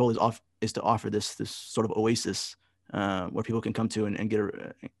our goal is to offer this sort of oasis where people can come to and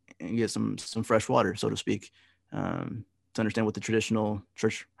get some fresh water, so to speak, to understand what the traditional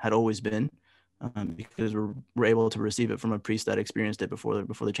church had always been, because we're able to receive it from a priest that experienced it before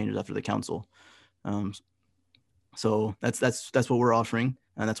the changes after the council. So that's what we're offering,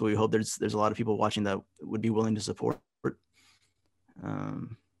 and that's what we hope there's a lot of people watching that would be willing to support.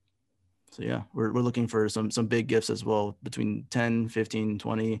 So yeah, we're looking for some big gifts as well, between 10, 15,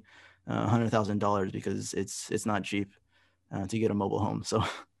 20, $100,000, because it's not cheap to get a mobile home. So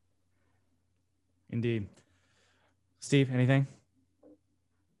indeed. Steve, anything?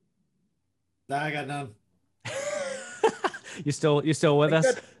 Nah, I got none. You still with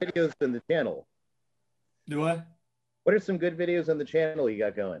us? Videos in the channel. Do I? What are some good videos on the channel you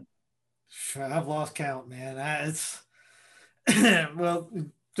got going? I've lost count, man. It's well,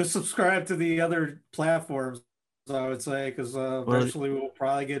 just subscribe to the other platforms, I would say, because eventually we'll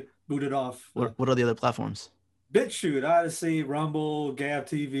probably get booted off. What are the other platforms? BitChute, Odyssey, Rumble, Gab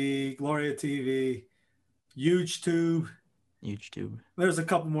TV, Gloria TV, YouTube. There's a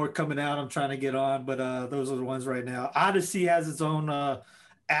couple more coming out I'm trying to get on, but those are the ones right now. Odyssey has its own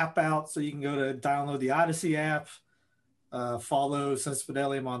app out, so you can go to download the Odyssey app, follow Sense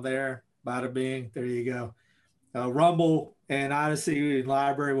Fidelium on there. Bada bing, there you go. Rumble and Odyssey and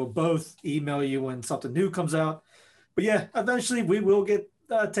Library will both email you when something new comes out. But yeah, eventually we will get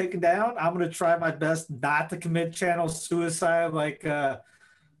taken down. I'm going to try my best not to commit channel suicide like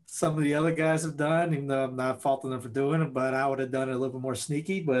some of the other guys have done, even though I'm not faulting them for doing it, but I would have done it a little bit more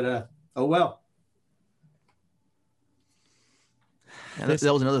sneaky, but oh well. Yeah, that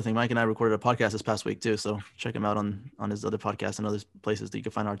was another thing. Mike and I recorded a podcast this past week too, so check him out on his other podcasts and other places that you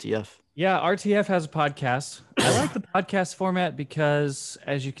can find RTF. Yeah, RTF has a podcast. I like the podcast format because,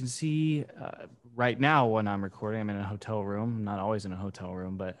 as you can see, right now when I'm recording, I'm in a hotel room. I'm not always in a hotel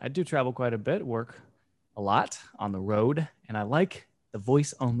room, but I do travel quite a bit, work a lot on the road, and I like the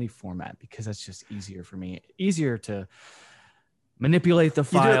voice-only format because that's just easier for me. Easier to manipulate the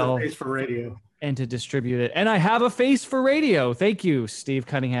file. You do have a face for radio. And to distribute it. And I have a face for radio. Thank you, Steve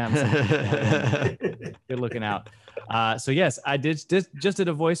Cunningham. Good looking out. So yes, I just did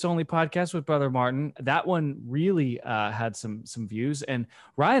a voice-only podcast with Brother Martin. That one really had some views. And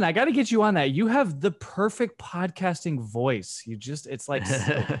Ryan, I got to get you on that. You have the perfect podcasting voice. It's like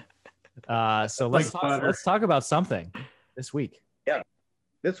so let's talk about something this week. Yeah,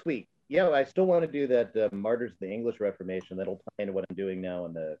 this week. Yeah, I still want to do that Martyrs of the English Reformation. That'll tie into what I'm doing now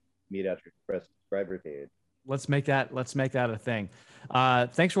on the Meet After Express subscriber page. Let's make that a thing.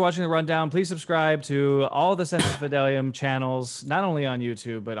 Thanks for watching the rundown. Please subscribe to all the Sensus Fidelium channels, not only on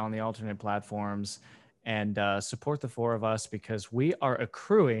YouTube, but on the alternate platforms, and support the four of us because we are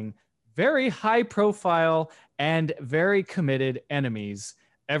accruing very high profile and very committed enemies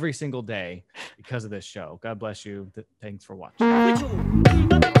every single day because of this show. God bless you. Thanks for watching.